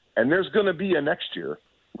year. And there's going to be a next year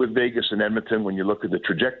with Vegas and Edmonton when you look at the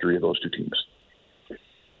trajectory of those two teams.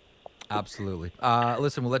 Absolutely.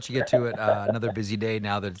 Listen, we'll let you get to it. Another busy day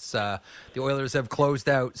now that it's, the Oilers have closed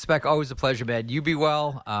out. Spec, always a pleasure, man. You be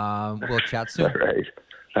well. We'll chat soon.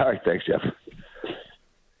 All right. Thanks, Jeff.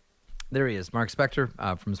 There he is, Mark Spector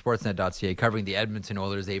from Sportsnet.ca, covering the Edmonton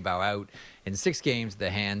Oilers. They bow out in 6 games at the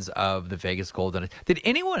hands of the Vegas Golden Knights. Did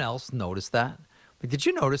anyone else notice that? Did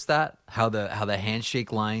you notice that? How the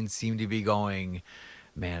handshake lines seem to be going,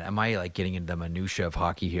 man, am I getting into the minutia of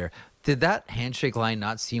hockey here? Did that handshake line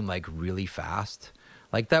not seem really fast?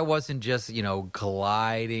 That wasn't just,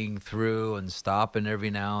 gliding through and stopping every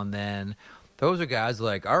now and then. Those are guys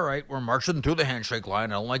all right, we're marching through the handshake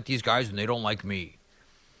line. I don't like these guys and they don't like me.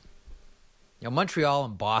 Montreal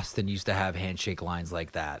and Boston used to have handshake lines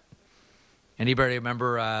like that. Anybody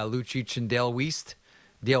remember Lucic and Dale Weise,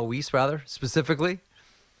 specifically?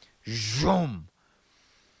 Zoom.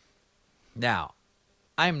 Now,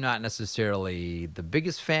 I'm not necessarily the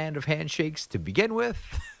biggest fan of handshakes to begin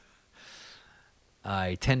with.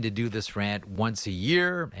 I tend to do this rant once a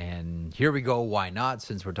year, and here we go. Why not?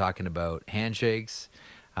 Since we're talking about handshakes,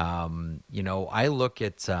 I look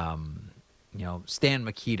at Stan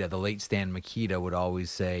Mikita, the late Stan Mikita, would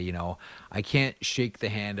always say, I can't shake the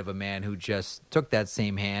hand of a man who just took that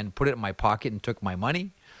same hand, put it in my pocket, and took my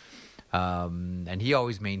money. And he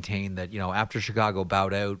always maintained that, after Chicago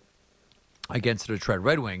bowed out against the Detroit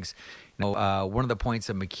Red Wings, one of the points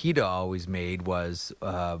that Mikita always made was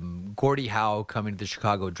Gordie Howe coming to the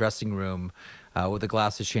Chicago dressing room with a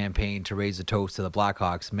glass of champagne to raise a toast to the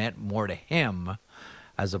Blackhawks meant more to him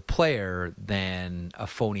as a player than a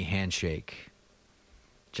phony handshake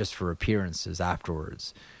just for appearances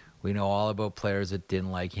afterwards. We know all about players that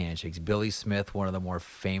didn't like handshakes. Billy Smith, one of the more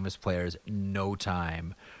famous players, no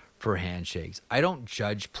time for handshakes. I don't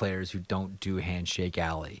judge players who don't do handshake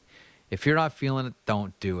alley. If you're not feeling it,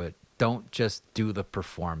 don't do it. Don't just do the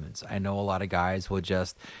performance. I know a lot of guys will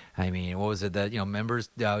just, what was it that, members,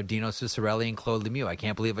 Dino Ciccarelli and Claude Lemieux. I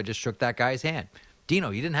can't believe I just shook that guy's hand.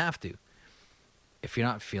 Dino, you didn't have to. If you're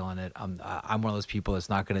not feeling it, I'm one of those people that's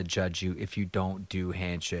not going to judge you if you don't do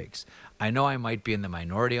handshakes. I know I might be in the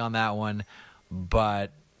minority on that one,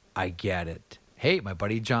 but I get it. Hey, my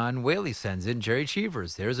buddy John Whaley sends in Jerry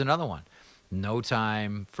Cheevers. There's another one. No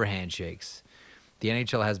time for handshakes. The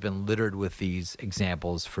NHL has been littered with these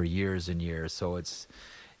examples for years and years. So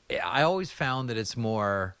I always found that it's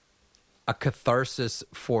more a catharsis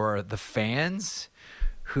for the fans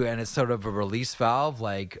and it's sort of a release valve.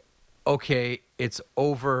 Okay, it's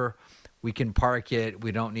over. We can park it.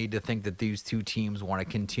 We don't need to think that these two teams want to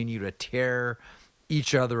continue to tear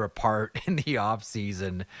each other apart in the off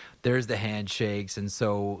season. There's the handshakes. And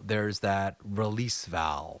so there's that release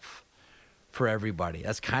valve for everybody.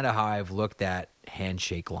 That's kind of how I've looked at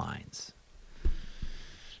handshake lines.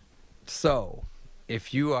 So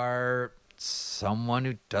if you are someone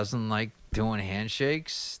who doesn't like doing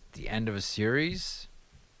handshakes at the end of a series,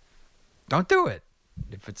 don't do it.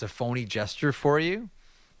 If it's a phony gesture for you,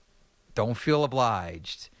 don't feel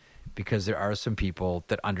obliged. because there are some people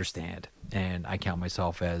that understand, and I count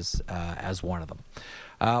myself as one of them.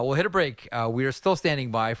 We'll hit a break. We are still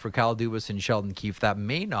standing by for Kyle Dubas and Sheldon Keefe. That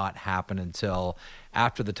may not happen until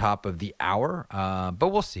after the top of the hour, but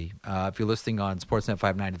we'll see. If you're listening on Sportsnet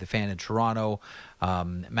 590 The Fan in Toronto,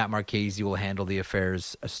 Matt Marchese will handle the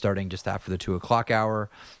affairs starting just after the 2 o'clock hour,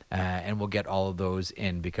 and we'll get all of those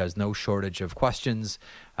in because no shortage of questions,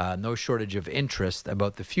 no shortage of interest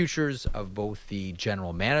about the futures of both the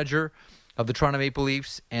general manager of the Toronto Maple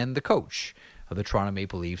Leafs and the coach of the Toronto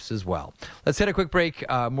Maple Leafs as well. Let's hit a quick break.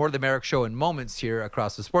 More of the Merrick Show in moments here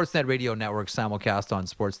across the Sportsnet Radio Network, simulcast on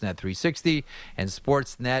Sportsnet 360 and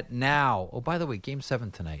Sportsnet Now. Oh, by the way, Game 7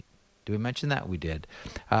 tonight. Did we mention that? We did.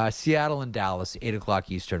 Seattle and Dallas, 8 o'clock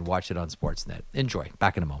Eastern. Watch it on Sportsnet. Enjoy.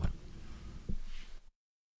 Back in a moment.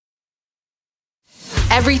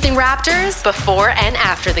 Everything Raptors before and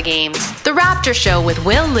after the games. The Raptor Show with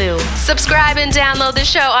Will Liu. Subscribe and download the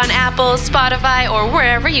show on Apple, Spotify, or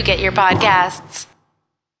wherever you get your podcasts.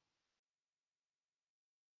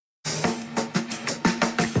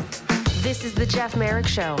 This is the Jeff Merrick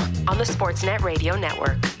Show on the Sportsnet Radio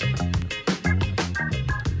Network.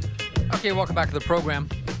 Okay, welcome back to the program.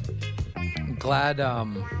 I'm glad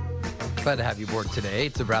to have you aboard today.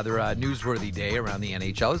 It's a rather newsworthy day around the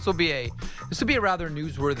NHL. This will be a rather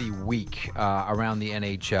newsworthy week around the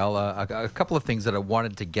NHL. A couple of things that I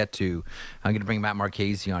wanted to get to. I'm going to bring Matt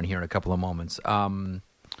Marchese on here in a couple of moments.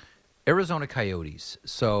 Arizona Coyotes.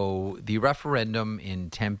 So the referendum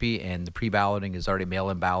in Tempe and the pre-balloting is already,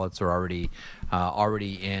 mail-in ballots are already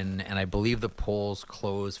in, and I believe the polls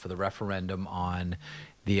closed for the referendum on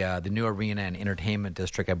the new arena and entertainment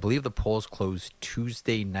district. I believe the polls closed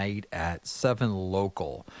Tuesday night at 7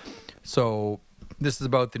 local. So this is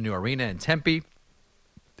about the new arena in Tempe.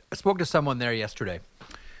 I spoke to someone there yesterday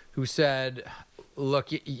who said, look,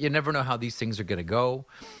 you never know how these things are going to go,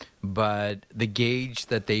 but the gauge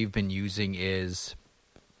that they've been using is,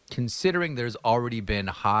 considering there's already been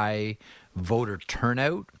high voter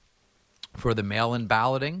turnout for the mail-in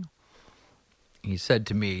balloting, he said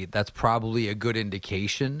to me, that's probably a good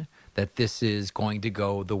indication that this is going to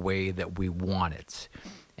go the way that we want it,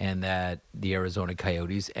 and that the Arizona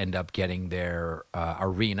Coyotes end up getting their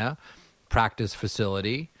arena, practice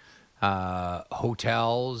facility,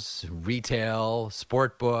 hotels, retail,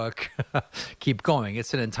 sport book, keep going.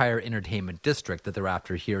 It's an entire entertainment district that they're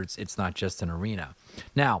after here. It's not just an arena.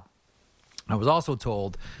 Now, I was also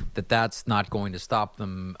told that that's not going to stop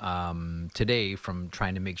them today from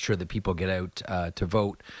trying to make sure that people get out to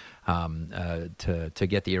vote to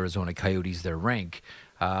get the Arizona Coyotes their rink.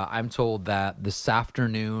 I'm told that this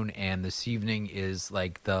afternoon and this evening is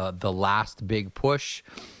like the last big push,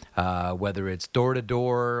 whether it's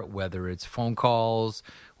door-to-door, whether it's phone calls,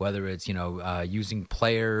 whether it's using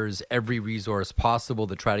players, every resource possible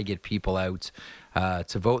to try to get people out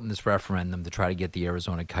to vote in this referendum to try to get the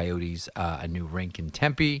Arizona Coyotes a new rink in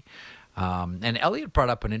Tempe. And Elliot brought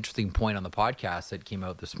up an interesting point on the podcast that came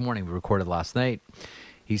out this morning. We recorded last night.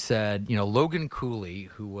 He said, Logan Cooley,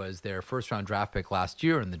 who was their first-round draft pick last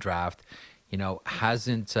year in the draft,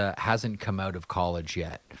 hasn't come out of college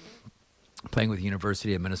yet, playing with the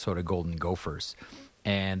University of Minnesota Golden Gophers.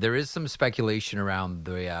 And there is some speculation around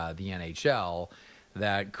the NHL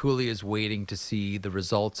that Cooley is waiting to see the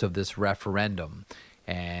results of this referendum.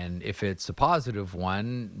 And if it's a positive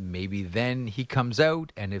one, maybe then he comes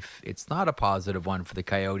out. And if it's not a positive one for the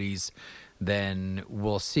Coyotes, then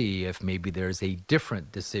we'll see if maybe there's a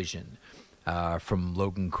different decision from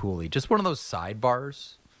Logan Cooley. Just one of those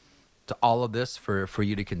sidebars to all of this for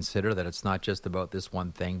you to consider, that it's not just about this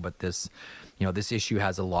one thing, but this issue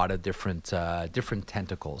has a lot of different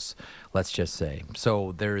tentacles, let's just say.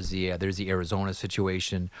 So there's the Arizona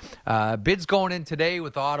situation. Bids going in today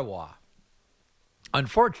with Ottawa.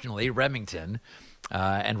 Unfortunately, Remington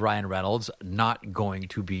and Ryan Reynolds not going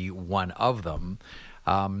to be one of them.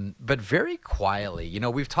 But very quietly,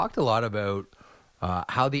 we've talked a lot about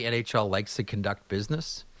how the NHL likes to conduct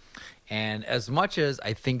business. And as much as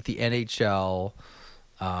I think the NHL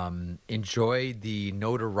enjoyed the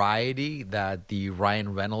notoriety that the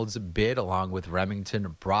Ryan Reynolds bid along with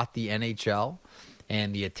Remington brought the NHL,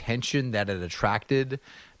 and the attention that it attracted,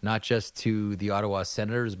 not just to the Ottawa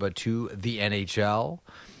Senators, but to the NHL.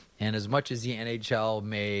 And as much as the NHL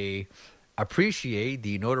may appreciate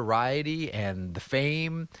the notoriety and the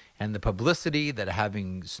fame and the publicity that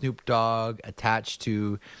having Snoop Dogg attached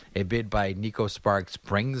to a bid by Nico Sparks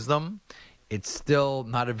brings them, it's still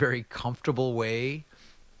not a very comfortable way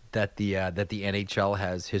that the NHL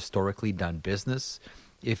has historically done business.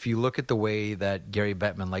 If you look at the way that Gary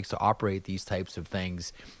Bettman likes to operate these types of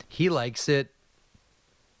things, he likes it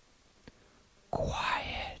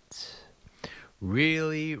quiet.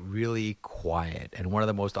 really, really quiet. And one of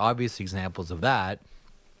the most obvious examples of that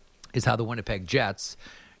is how the Winnipeg Jets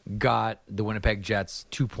got the Winnipeg Jets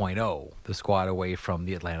 2.0, the squad away from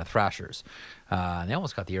the Atlanta Thrashers. And they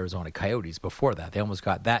almost got the Arizona Coyotes before that. They almost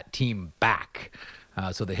got that team back.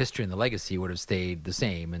 So the history and the legacy would have stayed the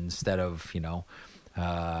same. Instead of,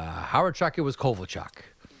 Howard Chuck, it was Kovalchuk.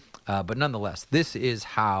 But nonetheless, this is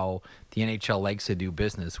how the NHL likes to do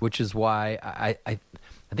business, which is why I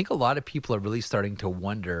think a lot of people are really starting to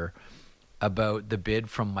wonder about the bid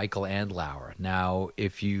from Michael Andlauer. Now,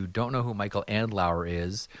 if you don't know who Michael Andlauer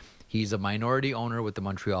is, he's a minority owner with the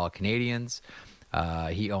Montreal Canadiens.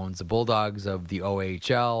 He owns the Bulldogs of the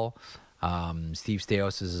OHL. Steve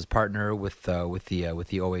Staios is his partner with the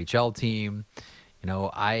OHL team.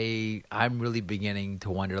 I'm really beginning to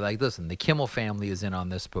wonder, listen, the Kimmel family is in on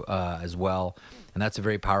this as well, and that's a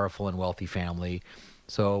very powerful and wealthy family.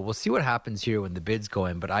 So we'll see what happens here when the bids go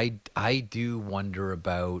in, but I do wonder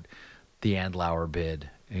about the Andlauer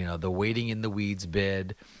bid, the waiting in the weeds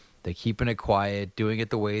bid, the keeping it quiet, doing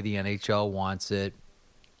it the way the NHL wants it,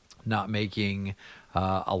 not making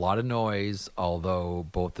a lot of noise, although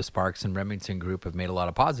both the Sparks and Remington Group have made a lot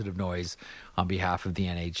of positive noise on behalf of the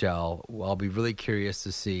NHL. Well, I'll be really curious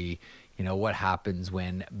to see, what happens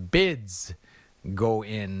when bids go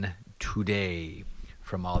in today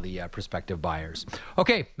from all the prospective buyers.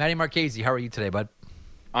 Okay, Matty Marchese, how are you today, bud?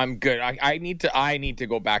 I'm good. I need to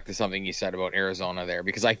go back to something you said about Arizona there,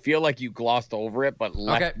 because I feel like you glossed over it but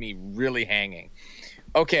left me really hanging.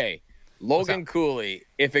 Okay, Logan Cooley,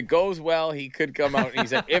 if it goes well, he could come out and he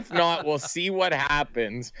said, if not, we'll see what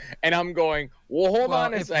happens. And I'm going, well, hold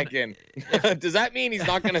on a second. Does that mean he's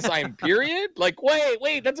not going to sign, period?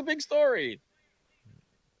 Wait, that's a big story.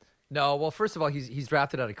 No, well, first of all, he's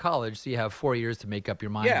drafted out of college, so you have 4 years to make up your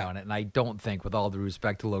mind on it. And I don't think, with all due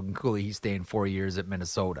respect to Logan Cooley, he's staying 4 years at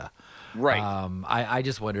Minnesota. Right. I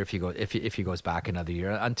just wonder if he goes back another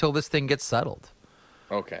year until this thing gets settled.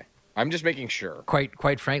 Okay, I'm just making sure.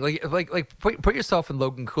 Quite frankly, put yourself in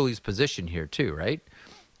Logan Cooley's position here too, right?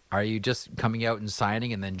 Are you just coming out and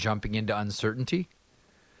signing and then jumping into uncertainty?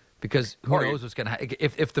 Because who knows what's going to happen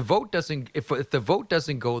if the vote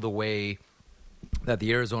doesn't go the way that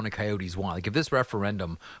the Arizona Coyotes want. If this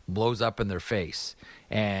referendum blows up in their face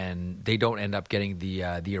and they don't end up getting the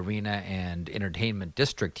arena and entertainment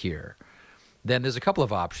district here, then there's a couple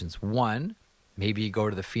of options. One, maybe you go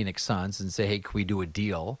to the Phoenix Suns and say, hey, can we do a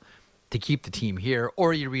deal to keep the team here,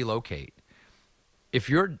 or you relocate. If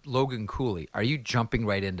you're Logan Cooley, are you jumping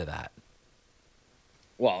right into that?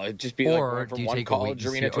 Well, it'd just be like from one college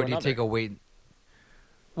arena to another. Or do you take a wait?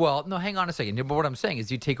 Well, no, hang on a second. But what I'm saying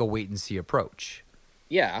is you take a wait-and-see approach.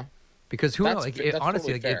 Yeah. Because who knows?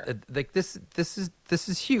 Honestly, totally this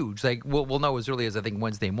is huge. We'll know as early as I think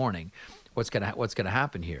Wednesday morning what's gonna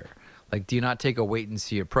happen here. Do you not take a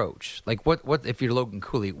wait-and-see approach? What if you're Logan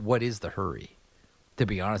Cooley? What is the hurry? To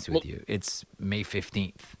be honest with you, it's May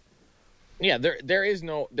 15th. Yeah, there is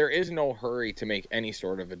no hurry to make any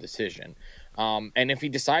sort of a decision. And if he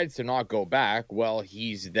decides to not go back, well,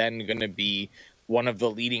 he's then going to be one of the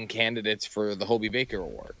leading candidates for the Hobey Baker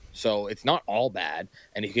Award. So it's not all bad,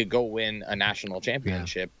 and he could go win a national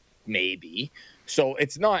championship, maybe. So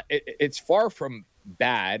it's far from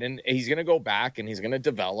bad, and he's going to go back and he's going to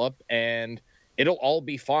develop, and it'll all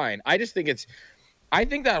be fine. I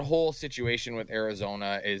think that whole situation with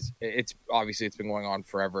Arizona it's obviously it's been going on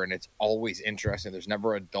forever, and it's always interesting. There's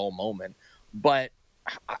never a dull moment, but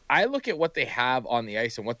I look at what they have on the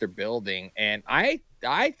ice and what they're building, and I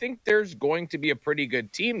think there's going to be a pretty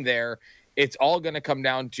good team there. It's all going to come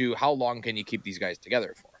down to how long can you keep these guys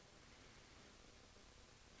together for.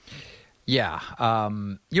 Yeah.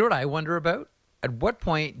 You know what I wonder about? At what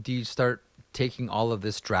point do you start taking all of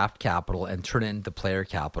this draft capital and turn it into player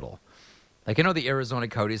capital? I know the Arizona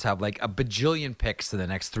Coyotes have a bajillion picks in the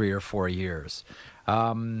next 3 or 4 years.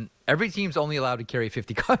 Every team's only allowed to carry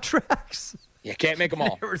 50 contracts. You can't make them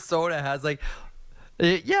all. Arizona has hang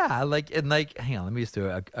on, let me just do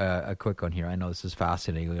a quick one here. I know this is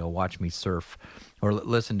fascinating. Watch me surf or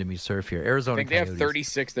listen to me surf here. Arizona I think Coyotes, they have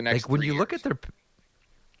 36 the next 3 when you years. look at their,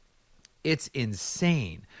 it's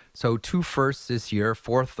insane. So 2 firsts this year,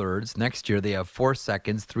 4 thirds. Next year they have 4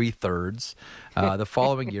 seconds, 3 thirds. The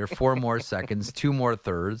following year, 4 more seconds, 2 more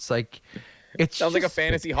thirds. It sounds like a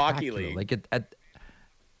fantasy hockey league.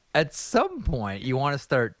 At some point, you want to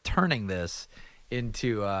start turning this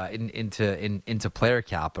into player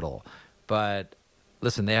capital. But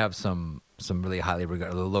listen, they have some really highly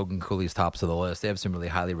regarded. Logan Cooley's tops of the list. They have some really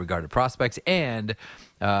highly regarded prospects, and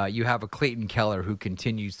you have a Clayton Keller who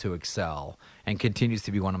continues to excel and continues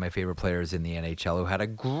to be one of my favorite players in the NHL. Who had a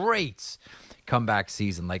great comeback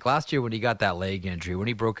season, like last year when he got that leg injury, when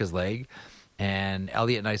he broke his leg, and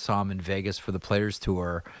Elliot and I saw him in Vegas for the Players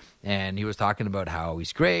Tour, and he was talking about how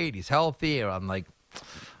he's great, he's healthy, and I'm like,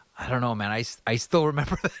 I don't know, man. I still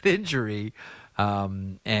remember that injury.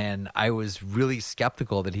 And I was really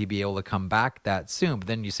skeptical that he'd be able to come back that soon. But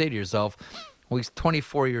then you say to yourself, well, he's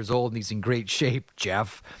 24 years old and he's in great shape,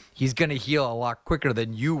 Jeff. He's going to heal a lot quicker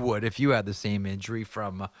than you would if you had the same injury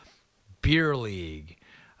from beer league.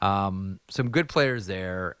 Some good players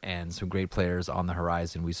there and some great players on the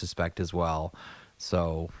horizon, we suspect as well.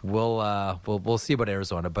 So we'll see about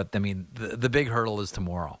Arizona. But I mean, the big hurdle is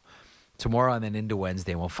tomorrow. Tomorrow and then into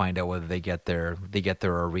Wednesday, and we'll find out whether they get their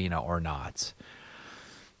arena or not.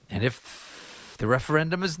 And if the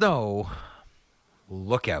referendum is no,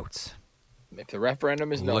 look out. If the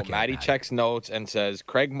referendum is no, Maddie checks notes and says,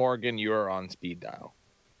 Craig Morgan, you are on speed dial.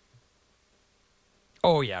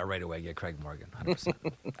 Oh, yeah, right away. Get Craig Morgan.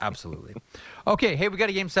 100%. Absolutely. Okay, hey, we got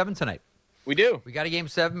a Game 7 tonight. We do. We got a Game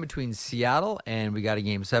 7 between Seattle, and we got a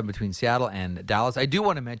Game 7 between Seattle and Dallas. I do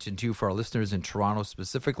want to mention, too, for our listeners in Toronto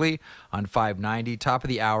specifically, on 590, top of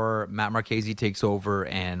the hour, Matt Marchese takes over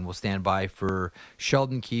and will stand by for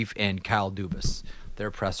Sheldon Keefe and Kyle Dubas. Their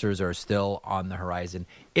pressers are still on the horizon.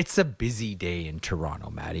 It's a busy day in Toronto,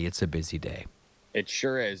 Matty. It's a busy day. It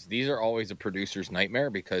sure is. These are always a producer's nightmare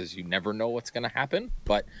because you never know what's going to happen.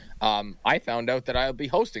 But I found out that I'll be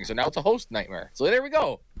hosting, so now it's a host nightmare. So there we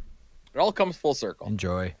go. It all comes full circle.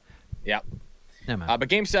 Enjoy. Yep. Yeah, man. But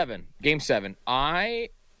game seven. I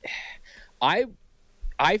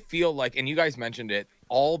feel like, and you guys mentioned it,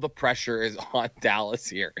 all the pressure is on Dallas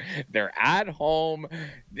here. They're at home.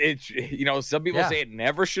 It's, some people say it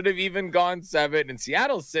never should have even gone 7, and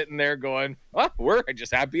Seattle's sitting there going, we're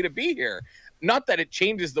just happy to be here. Not that it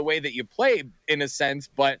changes the way that you play in a sense,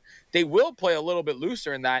 but they will play a little bit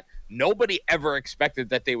looser in that nobody ever expected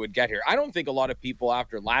that they would get here. I don't think a lot of people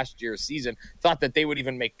after last year's season thought that they would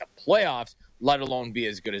even make the playoffs, let alone be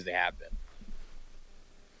as good as they have been.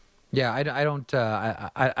 Yeah,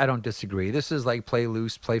 I don't disagree. This is like play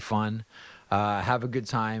loose, play fun, have a good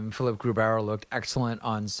time. Philip Grubauer looked excellent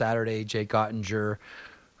on Saturday. Jake Ottinger,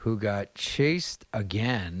 who got chased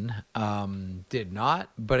again, did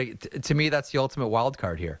not. But to me, that's the ultimate wild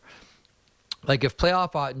card here. Like if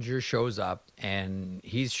playoff Ottinger shows up, and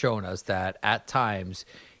he's shown us that at times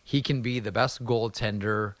he can be the best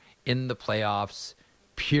goaltender in the playoffs,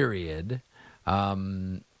 period,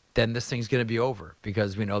 then this thing's going to be over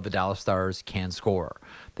because we know the Dallas Stars can score.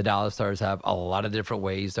 The Dallas Stars have a lot of different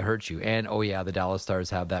ways to hurt you. And, the Dallas Stars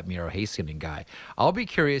have that Miro Heiskanen guy. I'll be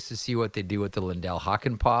curious to see what they do with the Lindell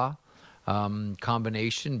Hakanpää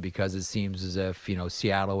combination because it seems as if,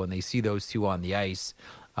 Seattle, when they see those two on the ice,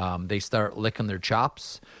 they start licking their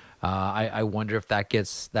chops. I wonder if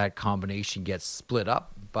that combination gets split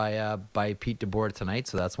up by Pete DeBoer tonight.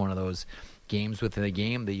 So that's one of those games within the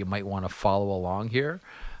game that you might want to follow along here.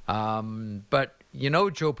 But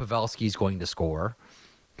Joe Pavelski is going to score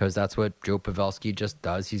because that's what Joe Pavelski just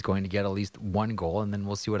does. He's going to get at least one goal, and then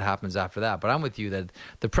we'll see what happens after that. But I'm with you that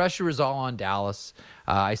the pressure is all on Dallas.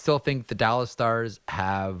 I still think the Dallas Stars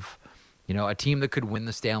have, a team that could win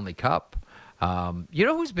the Stanley Cup.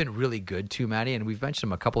 Who's been really good too, Matty, and we've mentioned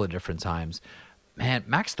him a couple of different times. Man,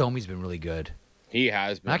 Max Domi's been really good. He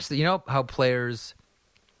has been. Max, how players,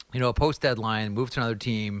 post-deadline, move to another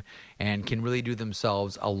team and can really do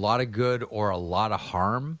themselves a lot of good or a lot of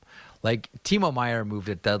harm. Like Timo Meier moved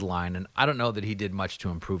at deadline, and I don't know that he did much to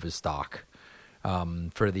improve his stock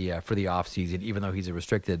for the offseason, even though he's a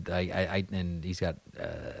restricted and he's got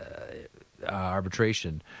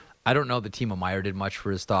arbitration. I don't know that Timo Meier did much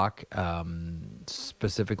for his stock,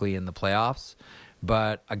 specifically in the playoffs.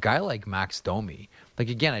 But a guy like Max Domi, like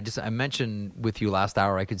again, I mentioned with you last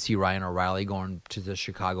hour, I could see Ryan O'Reilly going to the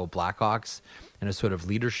Chicago Blackhawks in a sort of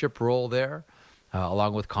leadership role there,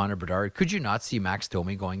 along with Connor Bedard. Could you not see Max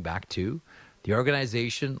Domi going back too? The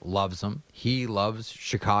organization loves him. He loves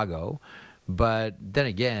Chicago. But then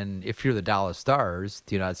again, if you're the Dallas Stars,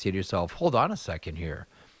 do you not say to yourself, hold on a second here.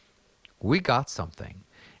 We got something.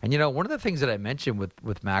 And, one of the things that I mentioned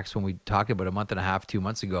with Max when we talked about a month and a half, 2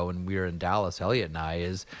 months ago when we were in Dallas, Elliot and I,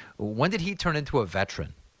 is when did he turn into a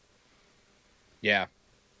veteran? Yeah.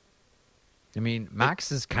 I mean, Max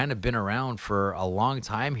has kind of been around for a long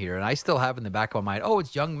time here, and I still have in the back of my mind,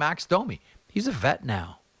 it's young Max Domi. He's a vet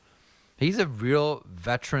now. He's a real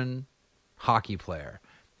veteran hockey player.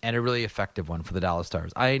 and a really effective one for the Dallas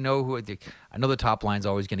Stars. I know the top line's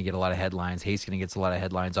always going to get a lot of headlines. Heiskanen gets a lot of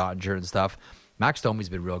headlines, Ottinger and stuff. Max Domi's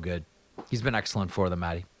been real good. He's been excellent for them,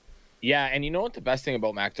 Matty. Yeah, and you know what the best thing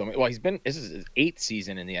about Max Domi? Well, this is his 8th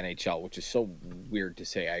season in the NHL, which is so weird to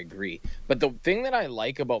say. I agree. But the thing that I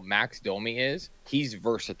like about Max Domi is he's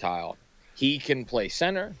versatile. He can play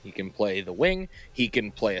center. He can play the wing. He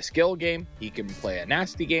can play a skill game. He can play a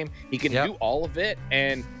nasty game. He can do all of it.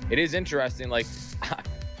 And it is interesting. Like,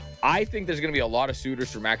 I think there's going to be a lot of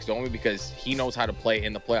suitors for Max Domi because he knows how to play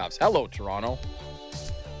in the playoffs. Hello, Toronto.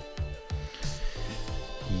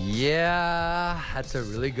 Yeah, that's a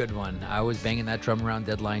really good one. I was banging that drum around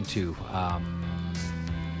deadline too.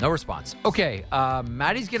 No response. Okay,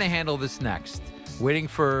 Maddie's going to handle this next. Waiting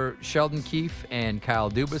for Sheldon Keefe and Kyle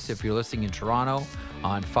Dubas if you're listening in Toronto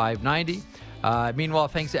on 590. Meanwhile,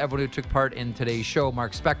 thanks to everyone who took part in today's show.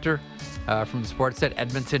 Mark Spector from Sportsnet,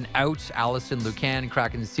 Edmonton out. Allison Lucan,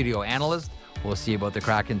 Kraken studio analyst. We'll see about the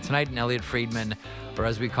Kraken tonight. And Elliot Friedman, or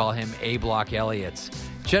as we call him, A-Block Elliott.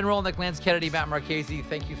 General Nick Lance Kennedy, Matt Marchese,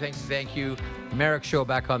 thank you. Merrick Show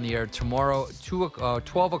back on the air tomorrow,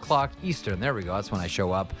 12 o'clock Eastern. There we go. That's when I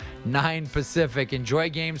show up. 9 Pacific.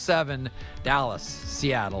 Enjoy Game 7. Dallas,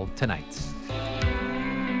 Seattle tonight.